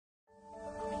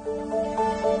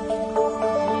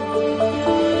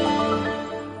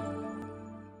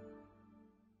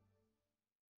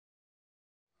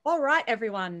right,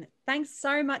 everyone. Thanks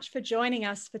so much for joining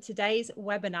us for today's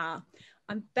webinar.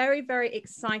 I'm very, very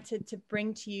excited to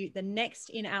bring to you the next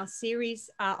in our series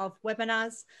of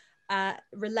webinars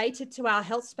related to our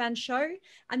health span show.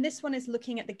 And this one is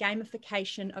looking at the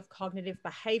gamification of cognitive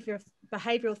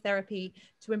behavioural therapy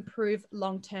to improve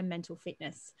long-term mental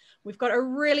fitness. We've got a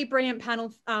really brilliant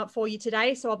panel for you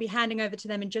today, so I'll be handing over to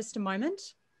them in just a moment.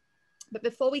 But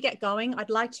before we get going, I'd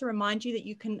like to remind you that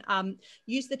you can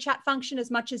use the chat function as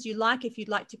much as you like if you'd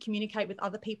like to communicate with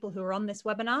other people who are on this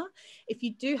webinar. If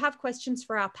you do have questions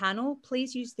for our panel,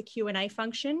 please use the Q&A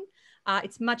function.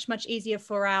 It's much, much easier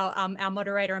for our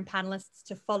moderator and panelists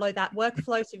to follow that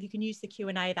workflow. So if you can use the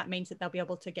Q&A, that means that they'll be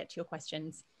able to get to your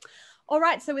questions. All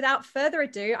right, so without further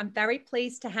ado, I'm very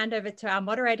pleased to hand over to our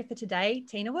moderator for today,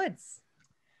 Tina Woods.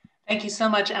 Thank you so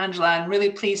much, Angela. I'm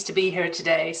really pleased to be here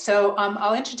today. So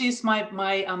I'll introduce my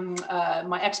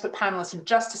expert panelists in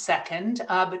just a second,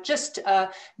 but just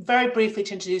very briefly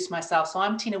to introduce myself. So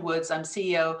I'm Tina Woods. I'm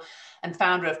CEO and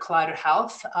founder of Collider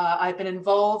Health. I've been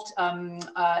involved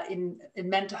in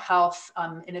mental health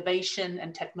innovation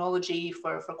and technology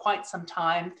for quite some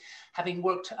time, having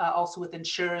worked also with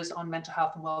insurers on mental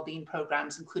health and wellbeing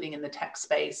programs, including in the tech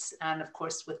space, and of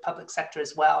course with public sector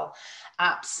as well,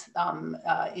 apps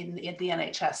in the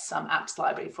NHS apps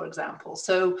library, for example.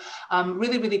 So I'm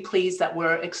really, really pleased that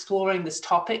we're exploring this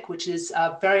topic, which is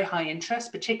very high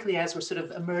interest, particularly as we're sort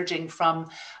of emerging from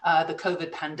the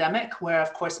COVID pandemic, where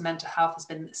of course mental health has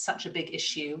been such a big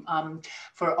issue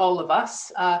for all of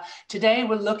us. Today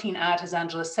we're looking at, as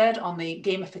Angela said, on the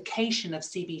gamification of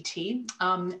CBT,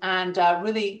 and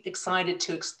really excited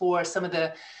to explore some of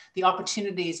the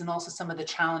opportunities and also some of the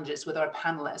challenges with our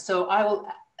panelists. So I will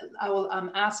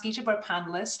ask each of our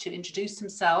panelists to introduce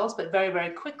themselves, but very, very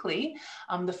quickly,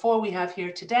 the four we have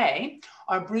here today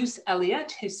are Bruce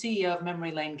Elliot, who's CEO of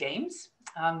Memory Lane Games,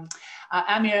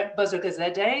 Amir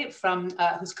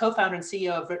Bozorgzadeh, who's co-founder and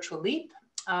CEO of Virtuleap.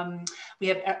 We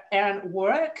have Aaron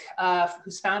Warwick,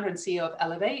 who's founder and CEO of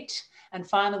Elevate. And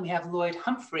finally, we have Lloyd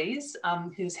Humphreys,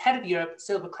 who's head of Europe,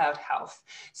 SilverCloud Health.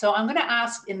 So I'm going to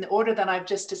ask in the order that I've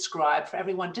just described for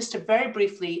everyone just to very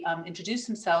briefly introduce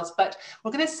themselves, but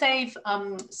we're going to save,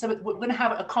 so we're going to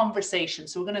have a conversation.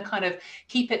 So we're going to kind of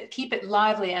keep it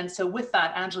lively. And so with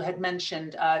that, Angela had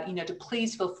mentioned, to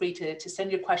please feel free to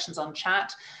send your questions on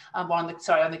chat. Or on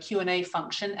the Q&A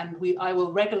function, and I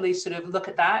will regularly sort of look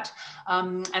at that.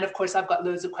 And of course, I've got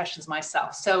loads of questions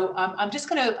myself. So I'm just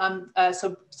going to,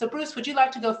 so Bruce, would you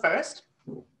like to go first?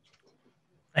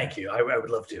 Thank you. I would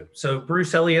love to. So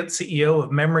Bruce Elliot, CEO of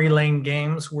Memory Lane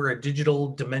Games. We're a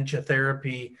digital dementia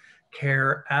therapy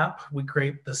care app. We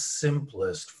create the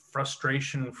simplest,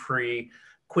 frustration-free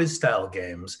quiz-style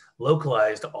games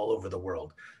localized all over the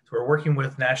world. We're working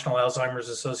with National Alzheimer's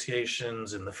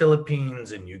Associations in the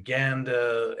Philippines, in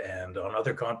Uganda, and on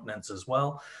other continents as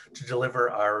well to deliver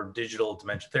our digital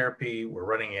dementia therapy. We're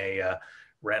running a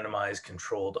randomized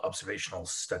controlled observational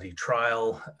study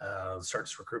trial,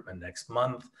 starts recruitment next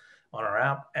month on our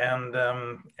app.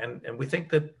 And we think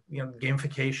that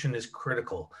gamification is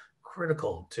critical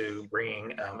to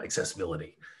bringing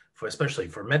accessibility. Especially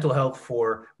for mental health,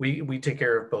 we take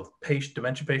care of both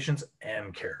dementia patients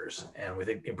and carers, and we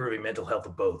think improving mental health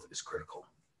of both is critical.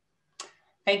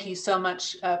 Thank you so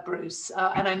much, Bruce.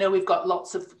 And I know we've got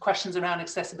lots of questions around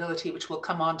accessibility, which we'll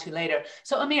come on to later.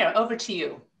 So Amir, over to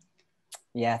you.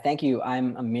 Yeah, thank you.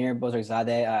 I'm Amir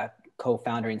Bozorgzadeh,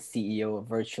 co-founder and CEO of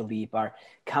Virtuleap. Our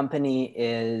company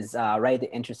is right at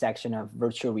the intersection of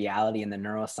virtual reality and the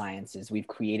neurosciences. We've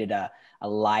created a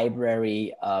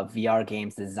library of VR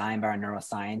games designed by our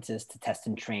neuroscientists to test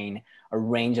and train a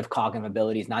range of cognitive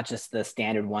abilities, not just the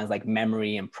standard ones like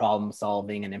memory and problem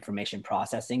solving and information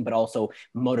processing, but also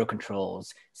motor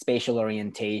controls, spatial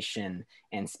orientation,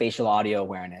 and spatial audio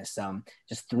awareness.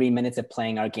 Just 3 minutes of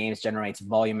playing our games generates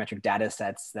volumetric data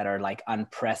sets that are like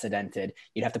unprecedented.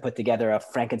 You'd have to put together a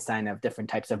Frankenstein of different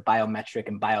types of biometric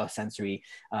and biosensory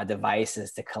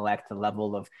devices to collect the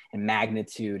level of and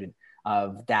magnitude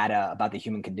of data about the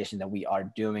human condition that we are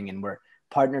doing. And we're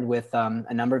partnered with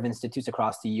a number of institutes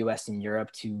across the US and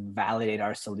Europe to validate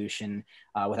our solution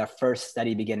with our first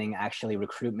study beginning actually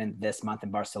recruitment this month in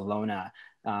Barcelona,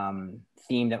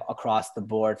 themed across the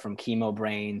board from chemo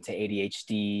brain to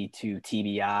ADHD to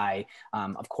TBI,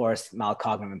 of course, mild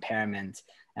cognitive impairment.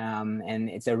 And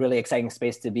it's a really exciting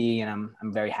space to be, and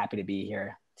I'm very happy to be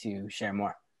here to share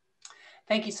more.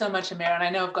 Thank you so much, Amir. And I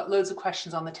know I've got loads of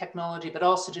questions on the technology, but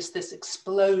also just this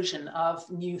explosion of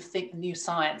new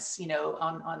science,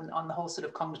 on the whole sort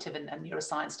of cognitive and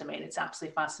neuroscience domain. It's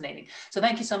absolutely fascinating. So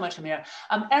thank you so much, Amir.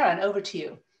 Aaron, over to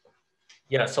you.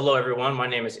 Yes, hello everyone. My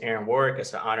name is Aaron Warwick.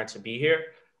 It's an honor to be here.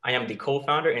 I am the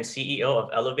co-founder and CEO of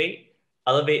Elevate.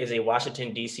 Elevate is a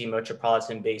Washington, D.C.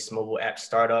 metropolitan-based mobile app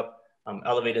startup.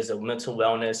 Elevate is a mental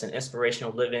wellness and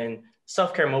inspirational living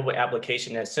self-care mobile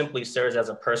application that simply serves as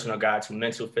a personal guide to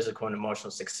mental, physical, and emotional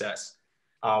success.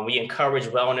 We encourage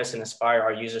wellness and inspire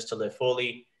our users to live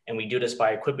fully, and we do this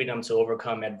by equipping them to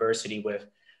overcome adversity with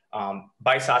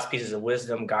bite-sized pieces of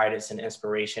wisdom, guidance, and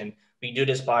inspiration. We do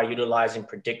this by utilizing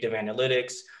predictive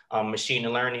analytics, machine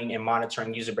learning, and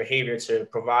monitoring user behavior to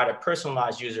provide a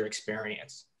personalized user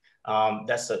experience.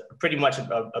 That's pretty much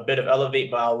a bit of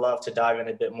Elevate, but I'd love to dive in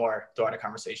a bit more throughout the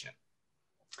conversation.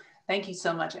 Thank you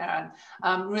so much, Aaron.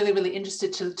 Really, really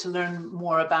interested to learn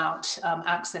more about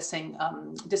accessing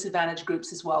disadvantaged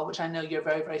groups as well, which I know you're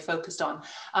very, very focused on.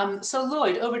 So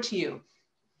Lloyd, over to you.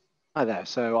 Hi there.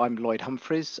 So I'm Lloyd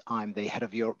Humphreys. I'm the head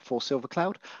of Europe for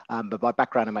SilverCloud, but by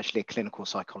background, I'm actually a clinical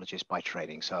psychologist by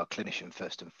training, so a clinician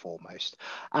first and foremost.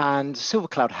 And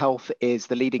SilverCloud Health is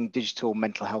the leading digital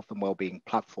mental health and wellbeing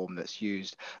platform that's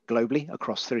used globally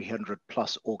across 300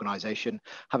 plus organizations,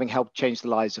 having helped change the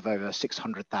lives of over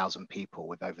 600,000 people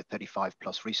with over 35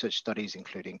 plus research studies,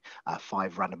 including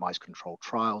 5 randomized controlled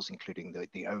trials, including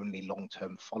the only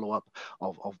long-term follow-up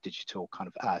of digital kind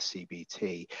of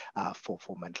CBT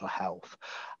for mental health.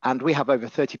 And we have over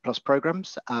 30 plus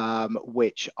programs,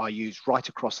 which are used right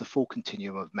across the full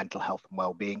continuum of mental health and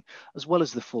well-being, as well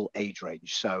as the full age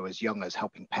range. So as young as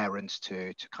helping parents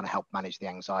to kind of help manage the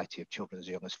anxiety of children as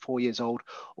young as 4 years old,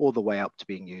 all the way up to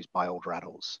being used by older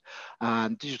adults.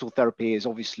 And digital therapy is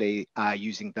obviously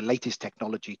using the latest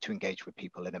technology to engage with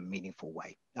people in a meaningful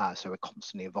way. So we're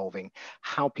constantly evolving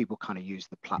how people kind of use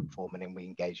the platform, and then we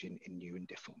engage in new and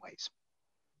different ways.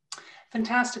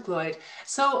 Fantastic, Lloyd.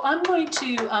 So I'm going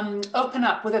to open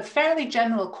up with a fairly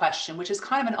general question, which is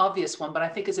kind of an obvious one, but I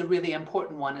think is a really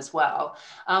important one as well,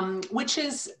 which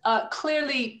is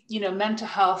clearly, mental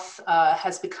health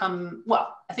has become,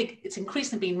 well, I think it's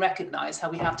increasingly being recognized how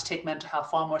we have to take mental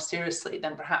health far more seriously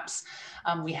than perhaps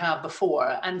we have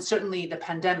before. And certainly the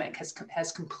pandemic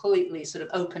has completely sort of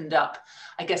opened up,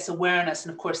 I guess, awareness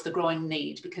and of course the growing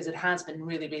need, because it has been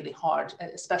really, really hard,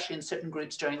 especially in certain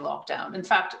groups during lockdown. In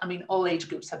fact, I mean, all age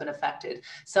groups have been affected,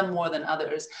 some more than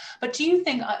others. But do you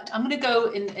think, I'm going to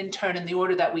go in turn in the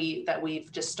order that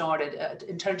we've just started,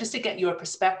 in turn, just to get your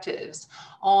perspectives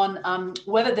on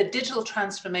whether the digital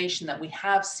transformation that we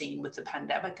have seen with the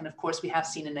pandemic, and of course we have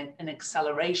seen an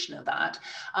acceleration of that,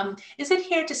 is it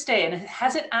here to stay? And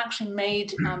has it actually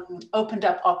made, opened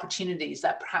up opportunities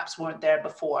that perhaps weren't there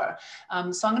before?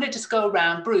 So I'm going to just go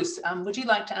around. Bruce, would you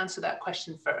like to answer that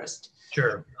question first?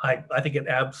 Sure. I think it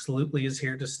absolutely is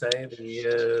here to stay.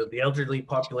 The elderly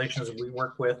populations that we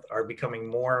work with are becoming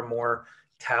more and more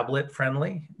tablet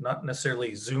friendly, not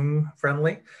necessarily Zoom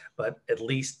friendly, but at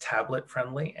least tablet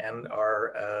friendly, and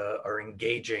are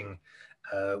engaging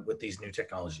with these new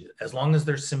technologies, as long as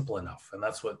they're simple enough. And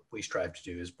that's what we strive to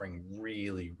do, is bring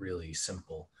really, really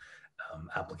simple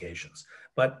applications.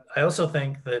 But I also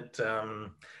think that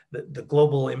the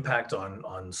global impact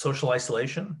on social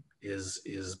isolation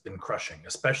is been crushing,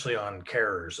 especially on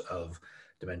carers of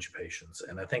dementia patients.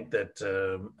 And I think that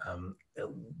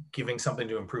giving something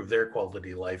to improve their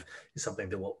quality of life is something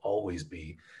that will always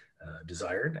be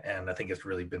desired. And I think it's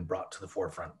really been brought to the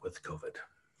forefront with COVID.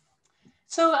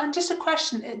 So, just a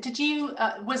question, did you,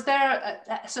 was there,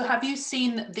 so have you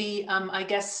seen the, I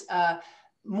guess,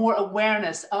 more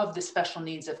awareness of the special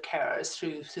needs of carers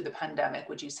through the pandemic,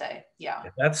 would you say? Yeah.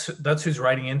 That's who's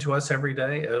writing into us every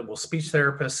day. Well, speech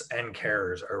therapists and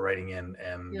carers are writing in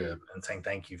and saying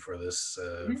thank you for this,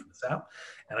 for this app.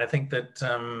 And I think that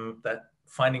that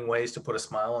finding ways to put a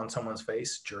smile on someone's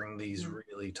face during these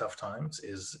really tough times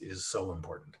is so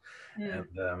important. And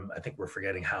I think we're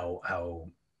forgetting how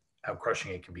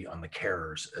crushing it can be on the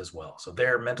carers as well. So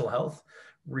their mental health,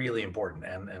 really important,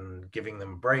 and giving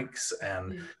them breaks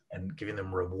and giving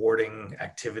them rewarding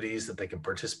activities that they can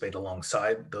participate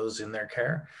alongside those in their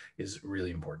care is really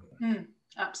important.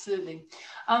 Absolutely.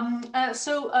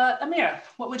 So Amir,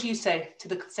 what would you say to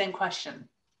the same question?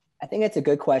 I think it's a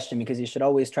good question, because you should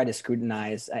always try to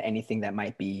scrutinize anything that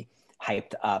might be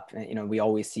hyped up. We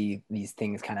always see these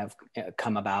things kind of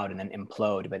come about and then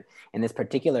implode. But in this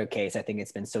particular case, I think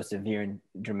it's been so severe and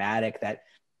dramatic that,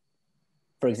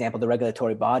 for example, the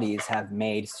regulatory bodies have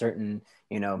made certain,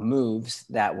 moves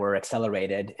that were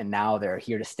accelerated, and now they're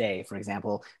here to stay. For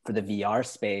example, for the VR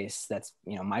space, that's,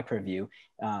 my purview,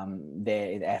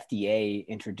 the FDA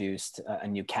introduced a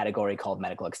new category called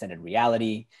medical extended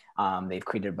reality. They've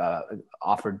created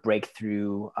offered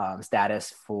breakthrough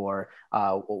status for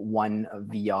one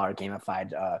VR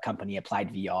gamified company,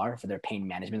 Applied VR, for their pain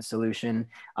management solution.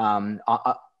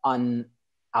 On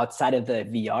outside of the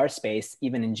VR space,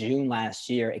 even in June last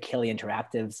year, Achille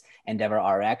Interactive's Endeavor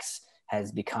RX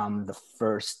has become the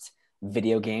first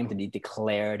video game to be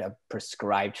declared a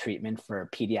prescribed treatment for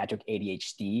pediatric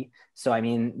ADHD. So, I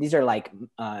mean, these are like,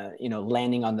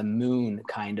 landing on the moon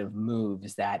kind of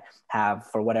moves that have,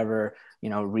 for whatever,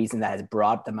 reason that has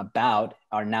brought them about,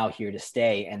 are now here to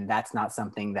stay. And that's not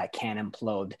something that can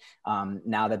implode.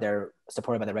 Now that they're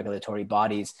supported by the regulatory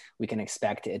bodies, we can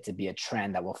expect it to be a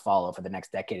trend that will follow for the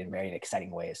next decade in very exciting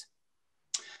ways.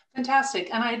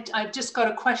 Fantastic. And I've just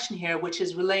got a question here, which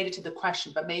is related to the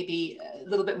question, but maybe a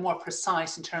little bit more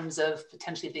precise in terms of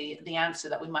potentially the answer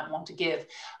that we might want to give.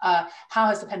 How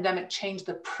has the pandemic changed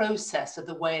the process of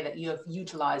the way that you have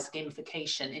utilized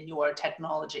gamification in your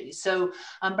technology? So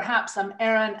perhaps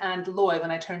Erin and Lloyd,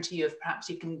 when I turn to you, if perhaps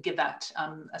you can give that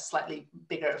a slightly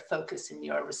bigger focus in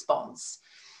your response.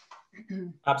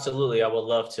 Absolutely, I would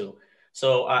love to.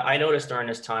 So I noticed during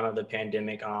this time of the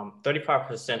pandemic,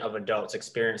 35% of adults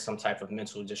experienced some type of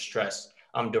mental distress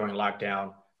during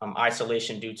lockdown.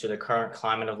 Isolation due to the current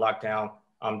climate of lockdown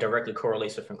directly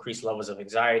correlates with increased levels of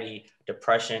anxiety,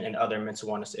 depression, and other mental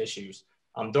wellness issues.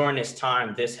 During this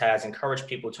time, this has encouraged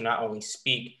people to not only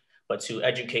speak, but to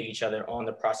educate each other on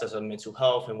the process of mental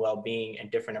health and well-being and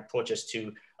different approaches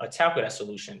to tackle that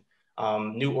solution.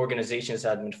 New organizations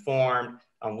have been formed.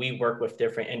 We work with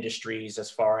different industries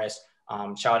as far as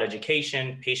child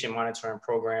education, patient monitoring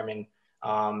programming,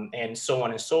 and so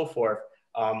on and so forth.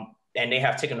 And they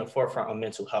have taken the forefront of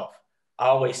mental health. I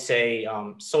always say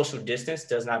social distance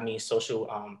does not mean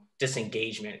social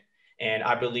disengagement. And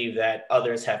I believe that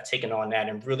others have taken on that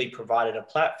and really provided a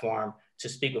platform to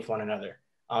speak with one another.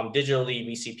 Digitally,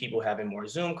 we see people having more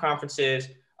Zoom conferences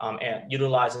and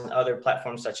utilizing other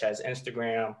platforms such as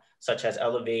Instagram, such as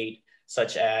Elevate,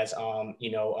 such as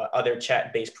other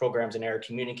chat-based programs, and they're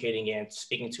communicating and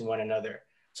speaking to one another.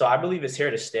 So I believe it's here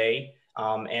to stay,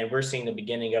 and we're seeing the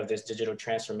beginning of this digital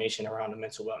transformation around the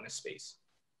mental wellness space.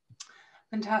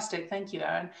 Fantastic, thank you,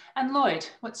 Erin. And Lloyd,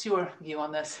 what's your view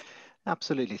on this?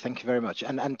 Absolutely, thank you very much.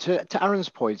 And to Aaron's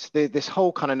point, this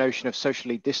whole kind of notion of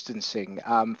socially distancing,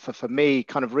 for me,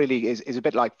 kind of really is a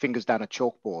bit like fingers down a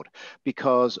chalkboard,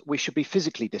 because we should be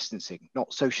physically distancing,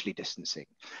 not socially distancing.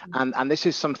 And this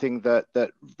is something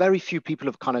that very few people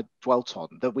have kind of dwelt on,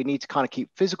 that we need to kind of keep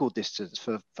physical distance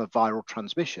for viral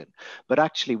transmission, but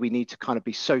actually we need to kind of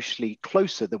be socially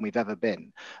closer than we've ever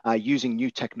been, using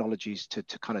new technologies to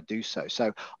kind of do so.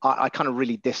 So I kind of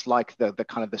really dislike the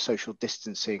kind of the social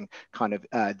distancing kind of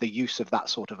the use of that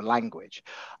sort of a language.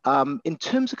 In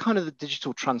terms of kind of the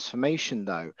digital transformation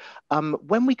though,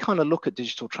 when we kind of look at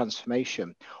digital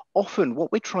transformation, often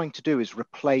what we're trying to do is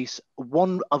replace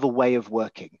one other way of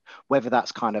working, whether that's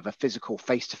kind of a physical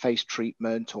face-to-face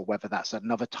treatment or whether that's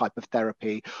another type of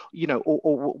therapy,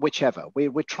 or whichever.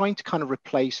 We're trying to kind of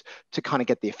replace to kind of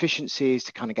get the efficiencies,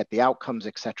 to kind of get the outcomes,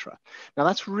 etc. Now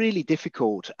that's really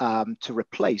difficult to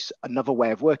replace another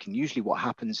way of working. Usually what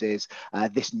happens is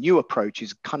this new approach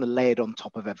is kind of layered on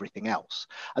top of everything else.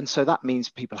 And so that means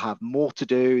people have more to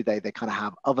do, they kind of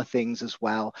have other things as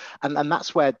well. And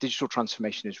that's where digital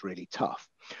transformation is really tough.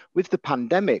 With the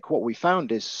pandemic, what we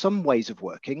found is some ways of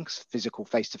working, physical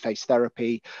face-to-face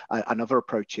therapy and other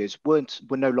approaches were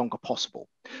no longer possible.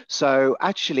 So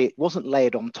actually it wasn't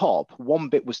layered on top. One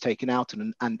bit was taken out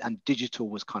and digital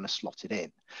was kind of slotted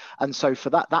in. And so for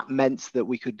that meant that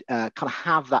we could kind of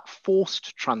have that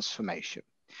forced transformation.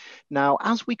 Now,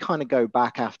 as we kind of go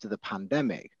back after the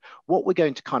pandemic, what we're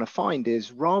going to kind of find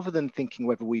is, rather than thinking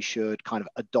whether we should kind of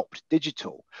adopt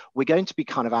digital, we're going to be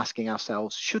kind of asking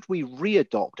ourselves, should we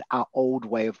re-adopt our old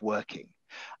way of working?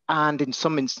 And in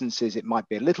some instances, it might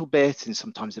be a little bit, and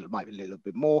sometimes it might be a little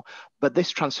bit more, but this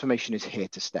transformation is here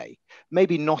to stay.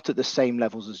 Maybe not at the same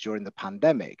levels as during the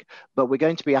pandemic, but we're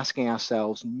going to be asking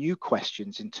ourselves new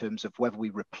questions in terms of whether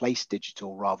we replace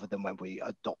digital rather than when we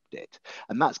adopt it.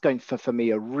 And that's going for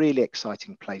me, a really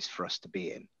exciting place for us to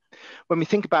be in. When we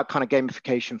think about kind of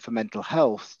gamification for mental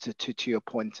health, to your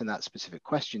point in that specific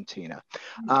question, Tina,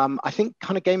 I think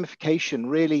kind of gamification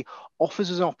really offers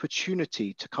us an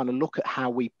opportunity to kind of look at how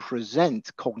we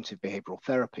present cognitive behavioral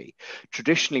therapy.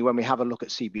 Traditionally, when we have a look at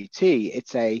CBT,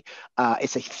 it's a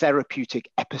therapeutic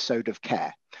episode of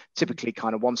care, typically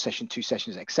kind of 1 session, 2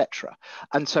 sessions, etc.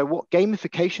 And so what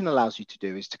gamification allows you to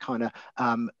do is to kind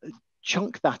of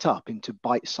chunk that up into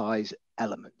bite-sized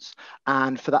elements,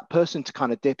 and for that person to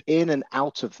kind of dip in and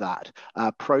out of that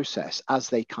process as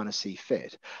they kind of see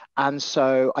fit. And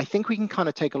so I think we can kind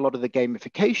of take a lot of the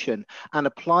gamification and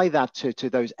apply that to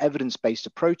those evidence-based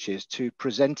approaches to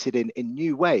present it in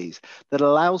new ways that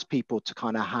allows people to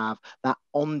kind of have that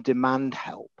on-demand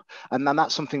help. And then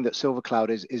that's something that SilverCloud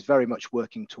is very much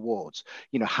working towards,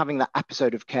 you know, having that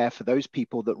episode of care for those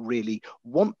people that really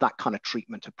want that kind of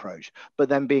treatment approach, but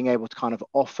then being able to kind of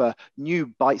offer new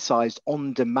bite-sized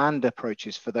on-demand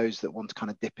approaches for those that want to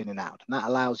kind of dip in and out. And that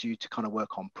allows you to kind of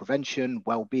work on prevention,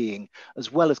 well-being,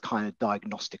 as well as kind of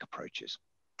diagnostic approaches.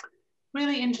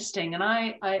 Really interesting,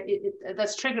 and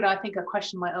that's triggered, I think, a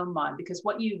question in my own mind, because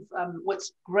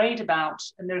what's great about,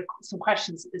 and there are some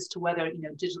questions as to whether, you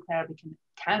know, digital therapy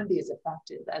can be as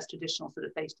effective as traditional sort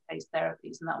of face-to-face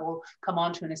therapies, and that we'll come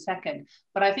on to in a second.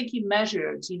 But I think you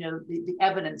measured, you know, the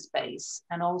evidence base,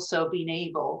 and also being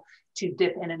able to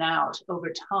dip in and out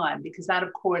over time, because that,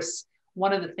 of course,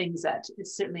 one of the things that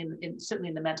is certainly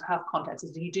in the mental health context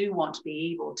is you do want to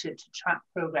be able to track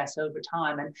progress over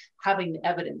time, and having the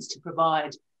evidence to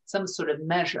provide some sort of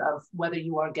measure of whether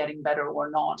you are getting better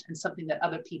or not, and something that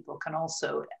other people can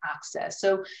also access.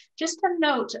 So just a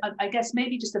note, I guess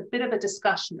maybe just a bit of a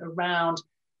discussion around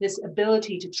this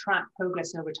ability to track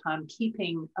progress over time,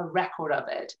 keeping a record of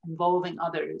it, involving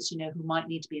others, you know, who might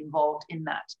need to be involved in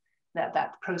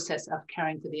that process of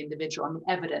caring for the individual, and the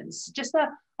evidence. Just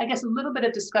I guess a little bit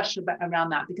of discussion around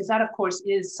that, because that, of course,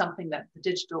 is something that the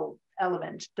digital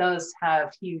element does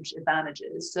have huge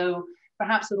advantages. So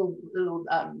perhaps a little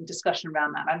discussion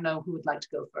around that. I don't know who would like to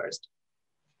go first.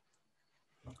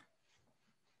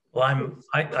 Well,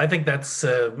 I think that's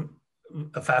a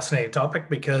fascinating topic,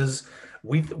 because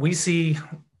we see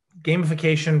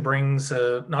gamification brings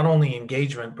not only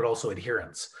engagement, but also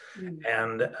adherence.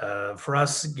 And for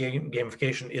us,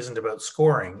 gamification isn't about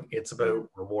scoring, it's about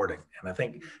rewarding. And I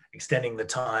think extending the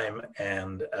time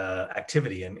and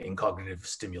activity in cognitive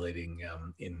stimulating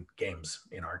in games,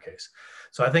 in our case.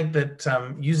 So I think that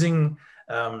using,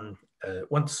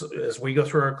 once, as we go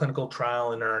through our clinical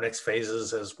trial in our next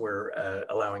phases, as we're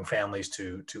allowing families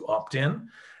to opt in,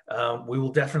 we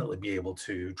will definitely be able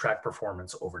to track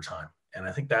performance over time. And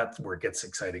I think that's where it gets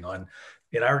exciting.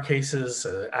 In our cases,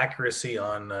 accuracy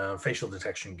on facial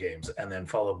detection games, and then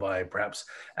followed by perhaps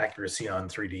accuracy on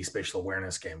 3D spatial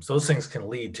awareness games. Those things can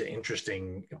lead to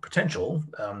interesting potential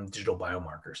digital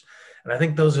biomarkers. And I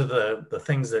think those are the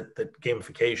things that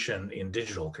gamification in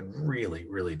digital can really,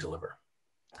 really deliver.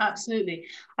 Absolutely.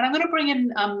 And I'm going to bring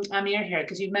in Amir here,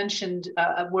 because you mentioned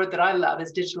a word that I love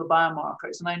is digital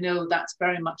biomarkers. And I know that's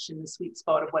very much in the sweet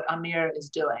spot of what Amir is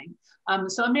doing.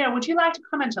 So Amir, would you like to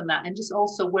comment on that, and just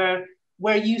also where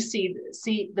you see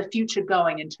the future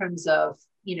going in terms of,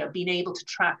 you know, being able to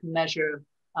track and measure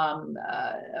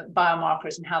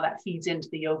biomarkers, and how that feeds into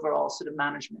the overall sort of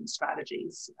management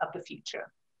strategies of the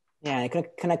future? Yeah, it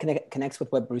kind of connects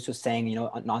with what Bruce was saying. You know,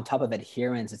 on top of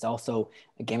adherence, it's also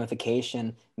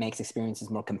gamification makes experiences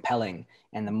more compelling.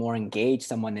 And the more engaged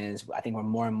someone is, I think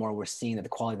more and more we're seeing that the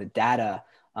quality of the data,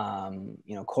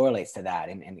 you know, correlates to that,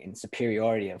 and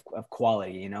superiority of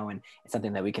quality, you know, and it's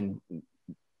something that we can,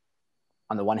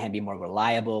 on the one hand, be more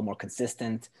reliable, more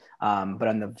consistent. But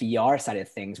on the VR side of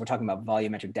things, we're talking about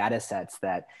volumetric data sets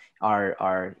that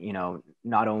are, you know,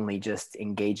 not only just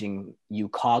engaging you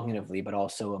cognitively, but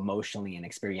also emotionally and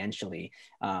experientially,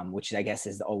 which I guess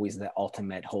is always the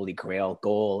ultimate holy grail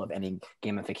goal of any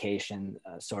gamification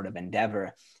sort of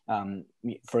endeavor.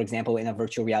 For example, in a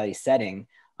virtual reality setting,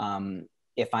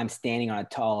 if I'm standing on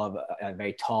a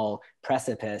very tall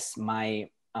precipice, my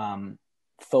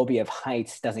phobia of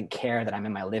heights doesn't care that I'm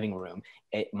in my living room.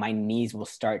 My knees will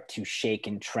start to shake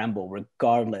and tremble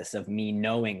regardless of me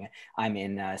knowing I'm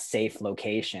in a safe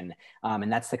location.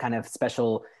 And that's the kind of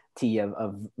specialty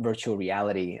of virtual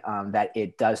reality, that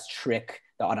it does trick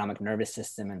the autonomic nervous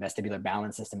system and vestibular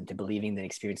balance system into believing the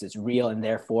experience is real, and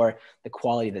therefore the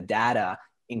quality of the data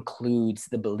includes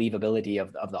the believability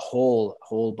of the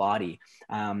whole body.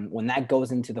 When that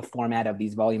goes into the format of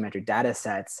these volumetric data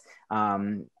sets,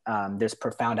 there's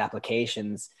profound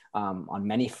applications on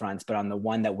many fronts, but on the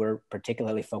one that we're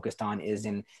particularly focused on is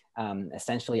in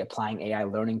essentially applying AI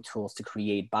learning tools to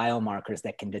create biomarkers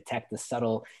that can detect the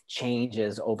subtle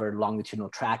changes over longitudinal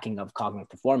tracking of cognitive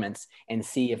performance, and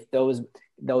see if those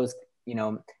you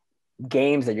know,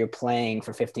 games that you're playing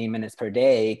for 15 minutes per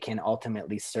day can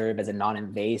ultimately serve as a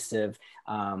non-invasive,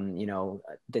 you know,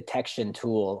 detection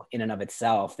tool in and of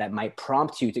itself that might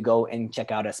prompt you to go and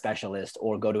check out a specialist,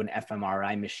 or go to an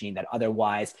fMRI machine that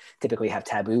otherwise typically have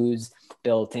taboos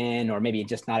built in, or maybe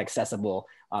just not accessible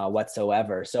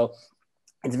whatsoever. So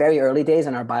It's very early days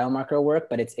in our biomarker work,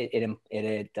 but it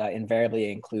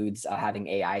invariably includes having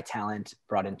AI talent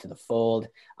brought into the fold,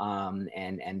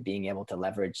 and being able to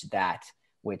leverage that,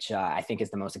 which I think is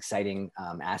the most exciting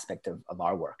aspect of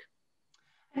our work.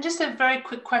 And just a very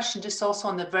quick question, just also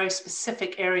on the very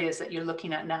specific areas that you're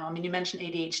looking at now. I mean, you mentioned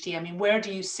ADHD. I mean, where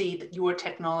do you see that your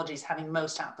technology is having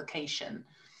most application?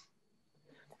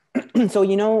 So,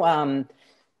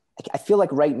 I feel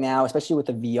like right now, especially with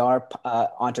the VR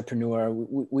entrepreneur,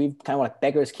 we've kind of like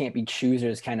beggars can't be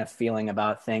choosers kind of feeling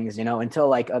about things, until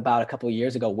like about a couple of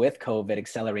years ago with COVID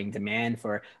accelerating demand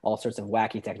for all sorts of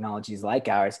wacky technologies like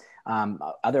ours.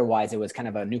 Otherwise, it was kind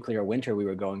of a nuclear winter we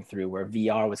were going through, where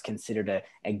VR was considered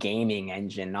a gaming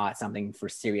engine, not something for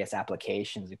serious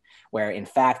applications, where in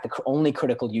fact, the only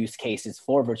critical use cases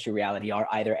for virtual reality are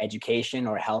either education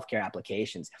or healthcare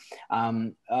applications.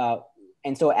 And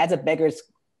so as a beggars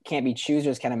can't be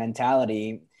choosers kind of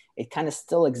mentality, it kind of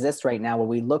still exists right now, where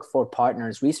we look for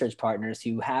partners, research partners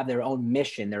who have their own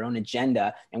mission, their own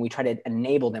agenda, and we try to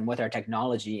enable them with our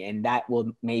technology. And that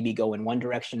will maybe go in one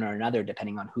direction or another,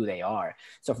 depending on who they are.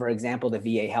 So for example, the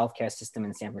VA healthcare system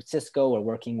in San Francisco, we're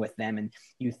working with them in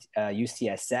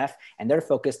UCSF, and they're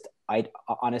focused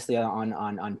honestly on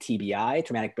TBI,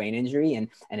 traumatic brain injury, and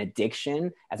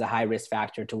addiction as a high risk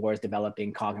factor towards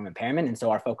developing cognitive impairment. And so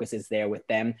our focus is there with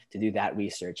them to do that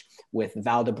research. With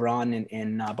Vall d'Hebron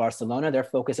in Barcelona, their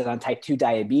focus is on type 2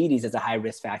 diabetes as a high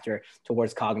risk factor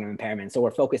towards cognitive impairment. So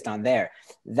we're focused on there.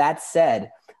 That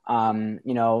said,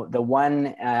 the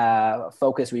one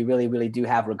focus we really do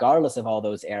have, regardless of all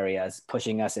those areas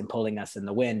pushing us and pulling us in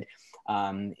the wind,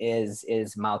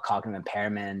 is mild cognitive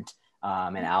impairment,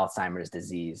 and Alzheimer's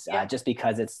disease, just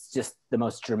because it's just the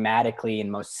most dramatically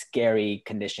and most scary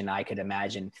condition I could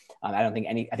imagine. I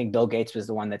think Bill Gates was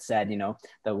the one that said,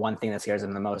 the one thing that scares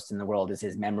him the most in the world is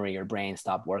his memory or brain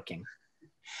stop working.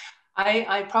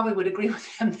 I probably would agree with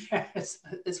him there as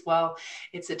well.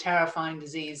 It's a terrifying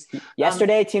disease.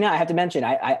 Yesterday, Tina, I have to mention,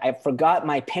 I forgot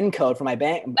my PIN code for my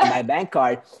bank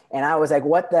card, and I was like,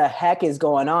 "What the heck is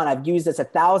going on? I've used this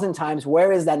 1,000 times.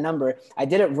 Where is that number?" I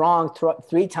did it wrong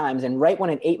 3 times, and right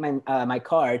when it ate my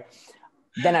card,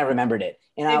 then I remembered it,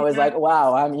 and I was like,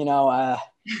 "Wow,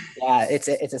 yeah, it's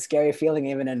a scary feeling,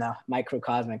 even in a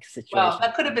microcosmic situation." Well,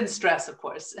 that could have been stress, of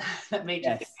course, that made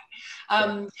you think.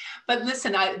 But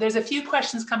listen, there's a few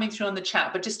questions coming through on the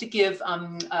chat, but just to give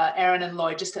Aaron and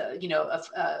Lloyd just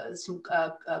some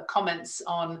comments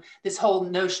on this whole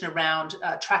notion around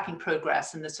tracking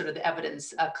progress and the sort of the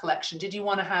evidence collection. Did you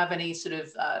want to have any sort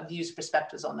of views,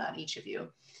 perspectives on that, each of you?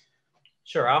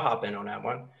 Sure, I'll hop in on that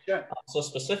one. Sure. So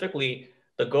specifically,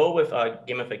 the goal with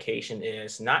gamification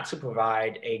is not to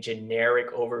provide a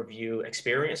generic overview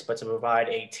experience, but to provide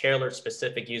a tailored,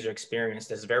 specific user experience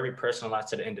that's very personalized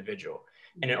to the individual.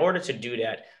 And in order to do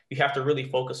that, you have to really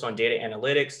focus on data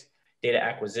analytics, data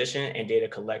acquisition, and data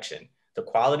collection, the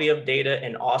quality of data,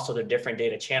 and also the different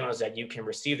data channels that you can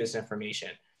receive this information.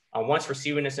 Once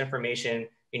receiving this information,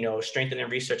 strengthening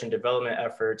research and development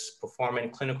efforts, performing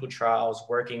clinical trials,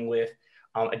 working with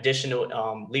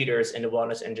additional leaders in the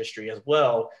wellness industry as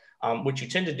well. What you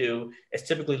tend to do is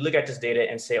typically look at this data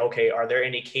and say, okay, are there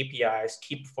any KPIs,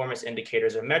 key performance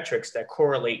indicators or metrics that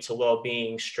correlate to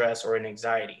well-being, stress, or an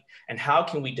anxiety? And how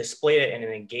can we display it in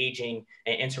an engaging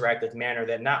and interactive manner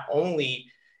that not only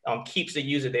keeps the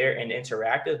user there and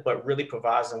interactive, but really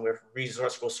provides them with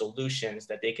resourceful solutions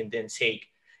that they can then take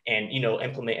and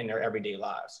implement in their everyday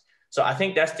lives. So I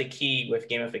think that's the key with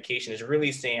gamification, is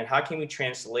really saying, how can we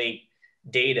translate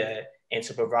data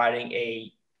into providing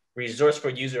a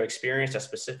resourceful user experience that's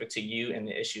specific to you and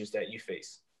the issues that you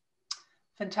face.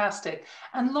 Fantastic.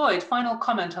 And Lloyd, final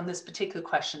comment on this particular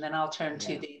question, then I'll turn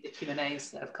to the Q&As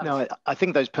that have come. No, I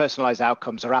think those personalized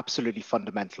outcomes are absolutely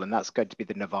fundamental, and that's going to be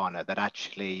the nirvana, that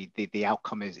actually the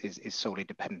outcome is solely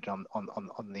dependent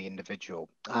on the individual.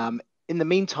 In the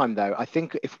meantime, though, I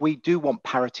think if we do want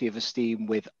parity of esteem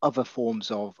with other forms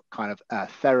of kind of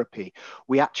therapy,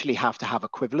 we actually have to have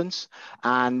equivalence.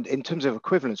 And in terms of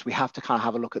equivalence, we have to kind of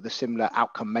have a look at the similar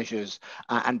outcome measures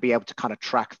and be able to kind of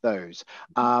track those.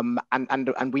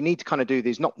 And we need to kind of do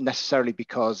these, not necessarily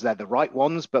because they're the right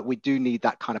ones, but we do need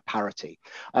that kind of parity.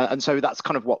 And so that's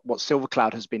kind of what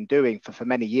SilverCloud has been doing for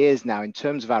many years now in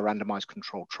terms of our randomized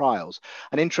controlled trials.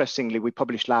 And interestingly, we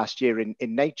published last year in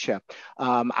Nature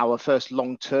our first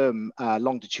long-term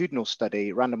longitudinal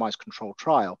study, randomized controlled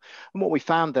trial. And what we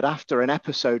found that after an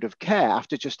episode of care,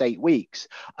 after just 8 weeks,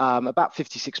 about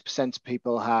 56% of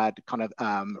people had kind of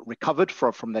recovered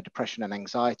from their depression and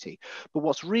anxiety. But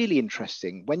what's really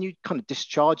interesting, when you kind of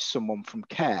discharge someone from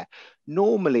care,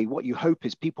 normally what you hope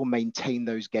is people maintain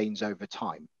those gains over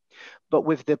time. But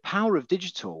with the power of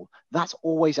digital, that's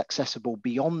always accessible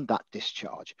beyond that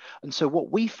discharge. And so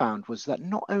what we found was that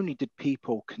not only did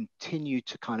people continue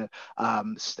to kind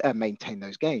of maintain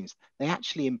those gains, they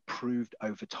actually improved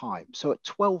over time. So at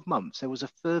 12 months, there was a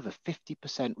further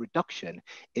 50% reduction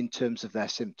in terms of their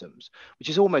symptoms, which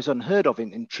is almost unheard of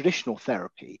in traditional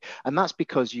therapy. And that's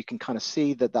because you can kind of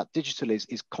see that that digital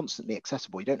is constantly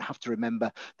accessible. You don't have to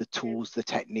remember the tools, the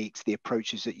techniques, the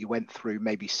approaches that you went through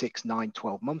maybe 6, 9,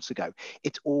 12 months ago.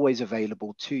 It's always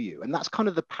available to you. And that's kind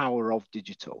of the power of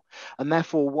digital. And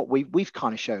therefore, what we've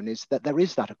kind of shown is that there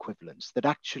is that equivalence, that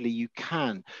actually you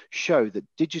can show that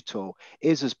digital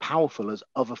is as powerful as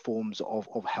other forms of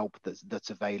help that's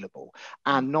available.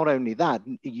 And not only that,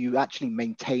 you actually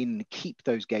maintain and keep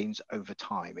those gains over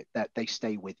time, that they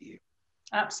stay with you.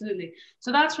 Absolutely.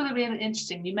 So that's really, really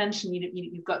interesting. You mentioned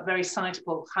you've got very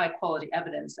citable, high quality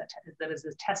evidence that is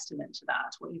a testament to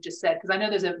that, what you just said, because I know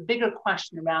there's a bigger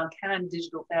question around, can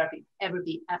digital therapy ever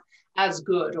be as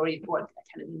good or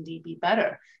can it indeed be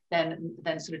better than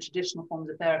sort of traditional forms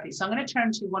of therapy? So I'm going to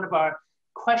turn to one of our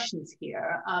questions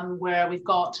here where we've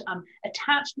got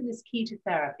attachment is key to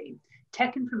therapy.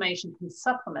 Tech information can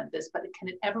supplement this, but can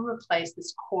it ever replace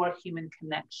this core human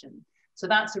connection? So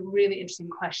that's a really interesting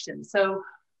question. So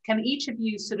can each of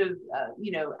you sort of,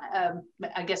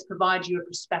 I guess, provide your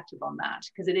perspective on that?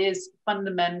 Because it is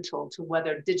fundamental to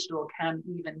whether digital can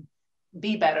even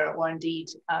be better or indeed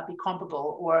be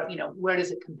comparable, or, where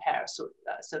does it compare, so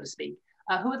to speak?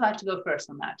 Who would like to go first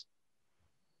on that?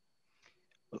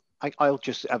 I'll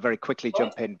just very quickly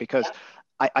jump in, because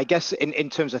I guess in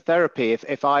terms of therapy,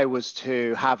 if I was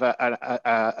to have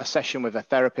a session with a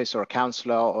therapist or a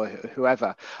counselor or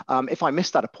whoever, if I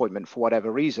missed that appointment for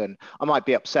whatever reason, I might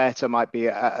be upset, I might be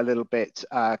a little bit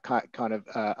kind of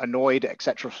annoyed,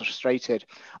 etc., frustrated.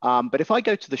 But if I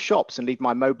go to the shops and leave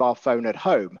my mobile phone at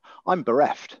home, I'm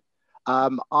bereft.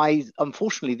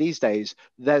 Unfortunately, these days,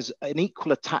 there's an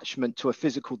equal attachment to a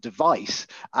physical device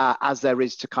as there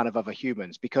is to kind of other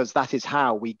humans, because that is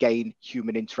how we gain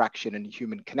human interaction and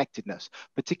human connectedness,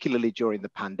 particularly during the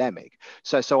pandemic.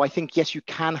 So I think, yes, you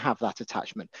can have that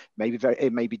attachment.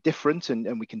 It may be different,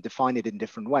 and we can define it in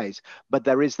different ways, but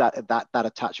there is that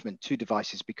attachment to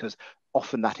devices, because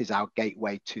often that is our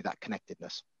gateway to that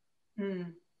connectedness.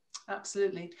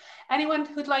 Absolutely. Anyone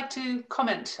who'd like to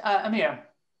comment, Amir,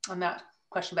 on that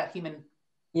question about human?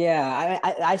 Yeah,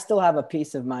 I still have a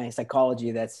piece of my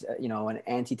psychology that's, an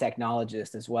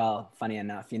anti-technologist as well, funny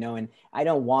enough, and I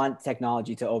don't want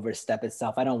technology to overstep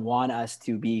itself. I don't want us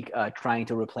to be trying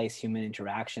to replace human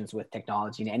interactions with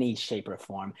technology in any shape or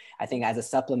form. I think as a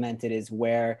supplement, it is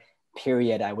where,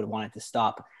 period, I would want it to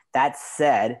stop. That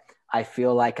said, I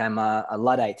feel like I'm a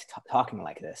Luddite talking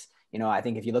like this. I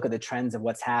think if you look at the trends of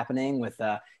what's happening with,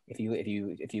 if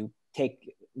you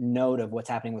take note of what's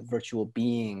happening with virtual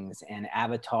beings and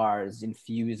avatars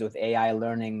infused with AI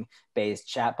learning based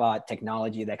chatbot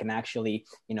technology that can actually,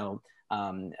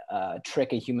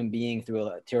 trick a human being through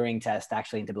a Turing test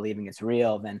actually into believing it's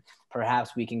real, then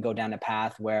perhaps we can go down a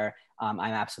path where I'm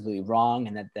absolutely wrong,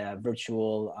 and that the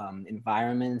virtual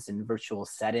environments and virtual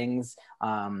settings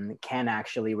can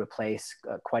actually replace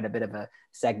quite a bit of a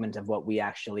segment of what we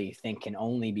actually think can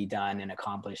only be done and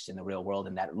accomplished in the real world.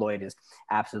 And that Lloyd is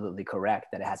absolutely correct,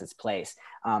 that it has its place.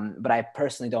 But I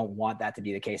personally don't want that to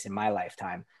be the case in my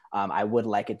lifetime. I would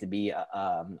like it to be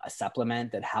a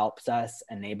supplement that helps us,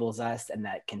 enables us, and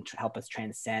that can help us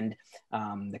transcend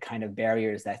the kind of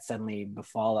barriers that suddenly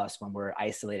befall us when we're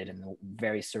isolated in the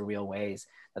very surreal ways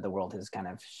that the world has kind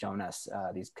of shown us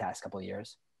these past couple of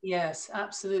years. Yes,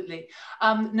 absolutely.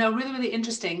 No, really, really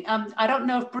interesting. I don't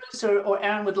know if Bruce or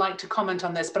Aaron would like to comment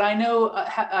on this, but I know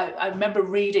I remember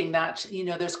reading that,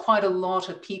 there's quite a lot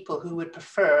of people who would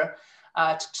prefer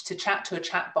to chat to a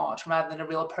chatbot rather than a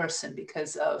real person,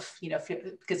 because of,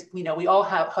 we all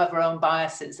have our own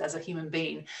biases as a human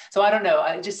being. So I don't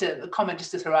know, just a comment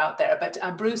just to throw out there.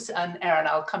 But Bruce and Aaron,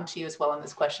 I'll come to you as well on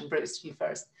this question. Bruce, you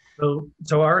first.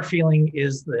 So our feeling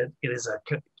is that it is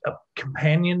a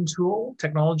companion tool.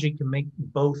 Technology can make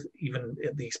both, even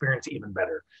the experience, even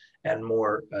better and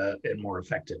more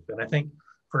effective. And I think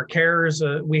for carers,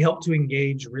 we help to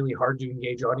engage really hard to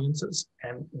engage audiences,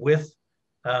 and with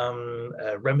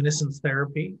reminiscence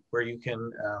therapy, where you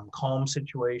can calm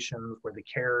situations, where the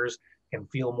carers can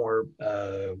feel more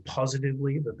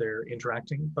positively that they're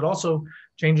interacting, but also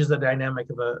changes the dynamic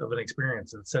of an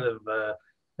experience. Instead of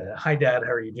hi dad,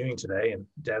 how are you doing today? And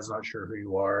dad's not sure who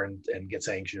you are, and gets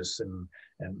anxious and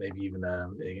maybe even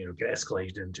get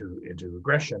escalated into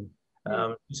aggression.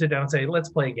 You sit down and say, let's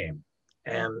play a game.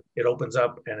 And it opens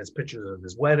up and it's pictures of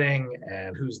his wedding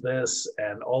and who's this,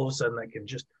 and all of a sudden that can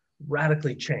just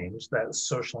radically change that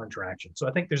social interaction. So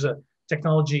I think there's a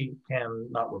technology can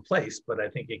not replace, but I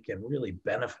think it can really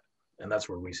benefit. And that's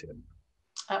where we see it.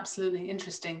 Absolutely.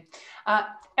 Interesting.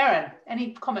 Erin,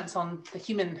 any comments on the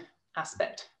human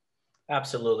aspect?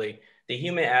 Absolutely. The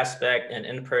human aspect and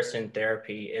in-person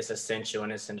therapy is essential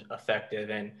and it's effective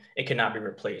and it cannot be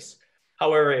replaced.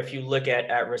 However, if you look at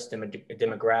at-risk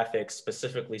demographics,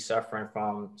 specifically suffering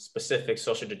from specific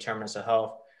social determinants of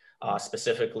health,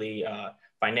 specifically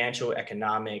financial,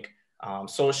 economic,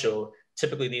 social,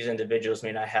 typically these individuals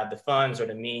may not have the funds or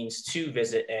the means to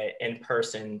visit an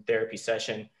in-person therapy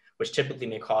session, which typically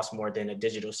may cost more than a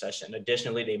digital session.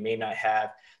 Additionally, they may not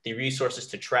have the resources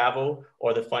to travel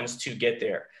or the funds to get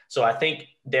there. So I think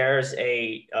there's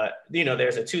a,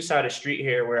 there's a two-sided street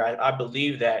here where I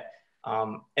believe that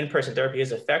in-person therapy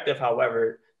is effective.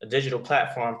 However, a digital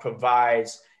platform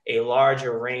provides a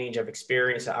larger range of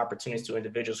experience and opportunities to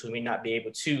individuals who may not be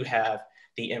able to have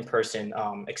the in-person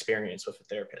experience with a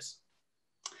therapist.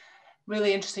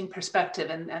 Really interesting perspective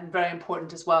and very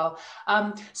important as well.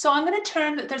 So I'm going to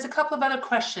turn, there's a couple of other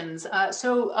questions.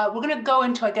 We're going to go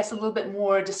into, I guess, a little bit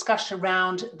more discussion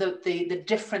around the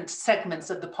different segments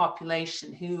of the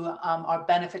population who are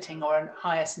benefiting or in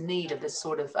highest need of this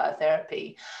sort of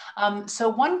therapy. So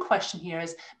one question here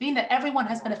is, being that everyone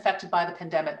has been affected by the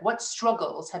pandemic, what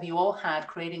struggles have you all had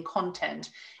creating content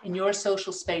in your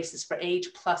social spaces for age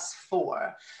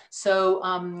 +4?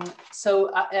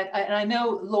 And I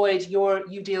know, Lloyd,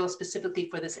 you deal specifically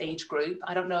for this age group.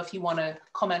 I don't know if you want to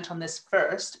comment on this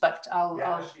first, but I'll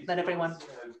let everyone.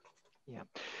 Yeah.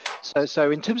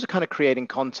 So in terms of kind of creating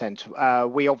content,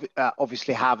 we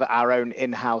obviously have our own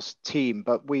in-house team,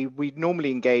 but we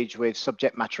normally engage with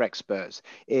subject matter experts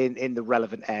in the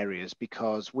relevant areas,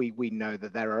 because we know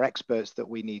that there are experts that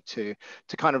we need to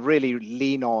kind of really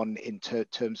lean on in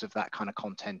terms of that kind of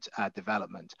content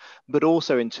development, but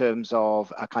also in terms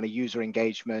of kind of user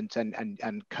engagement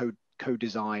and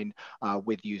co-design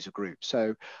with user groups.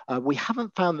 So we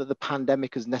haven't found that the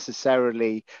pandemic has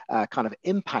necessarily kind of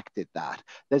impacted that.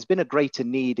 There's been a greater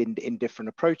need in different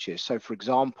approaches. So for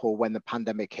example, when the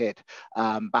pandemic hit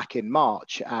back in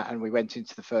March and we went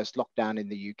into the first lockdown in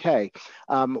the UK,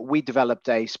 we developed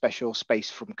a special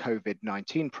Space from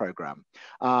COVID-19 program.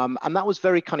 And that was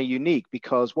very kind of unique,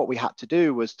 because what we had to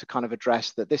do was to kind of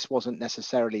address that this wasn't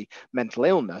necessarily mental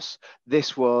illness.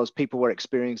 This was people were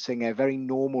experiencing a very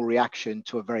normal reaction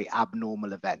to a very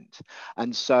abnormal event.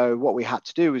 And so what we had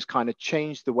to do is kind of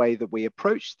change the way that we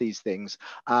approach these things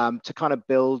to kind of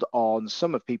build on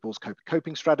some of people's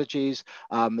coping strategies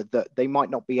that they might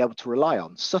not be able to rely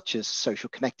on, such as social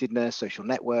connectedness, social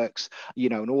networks,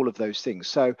 and all of those things.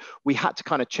 So we had to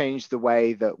kind of change the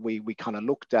way that we kind of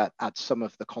looked at some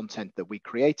of the content that we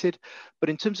created. But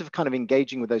in terms of kind of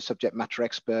engaging with those subject matter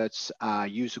experts,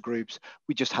 user groups,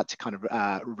 we just had to kind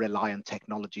of rely on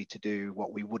technology to do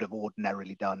what we would have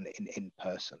ordinarily done in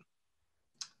person.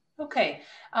 Okay.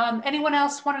 Anyone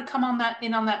else want to come on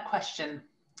that question?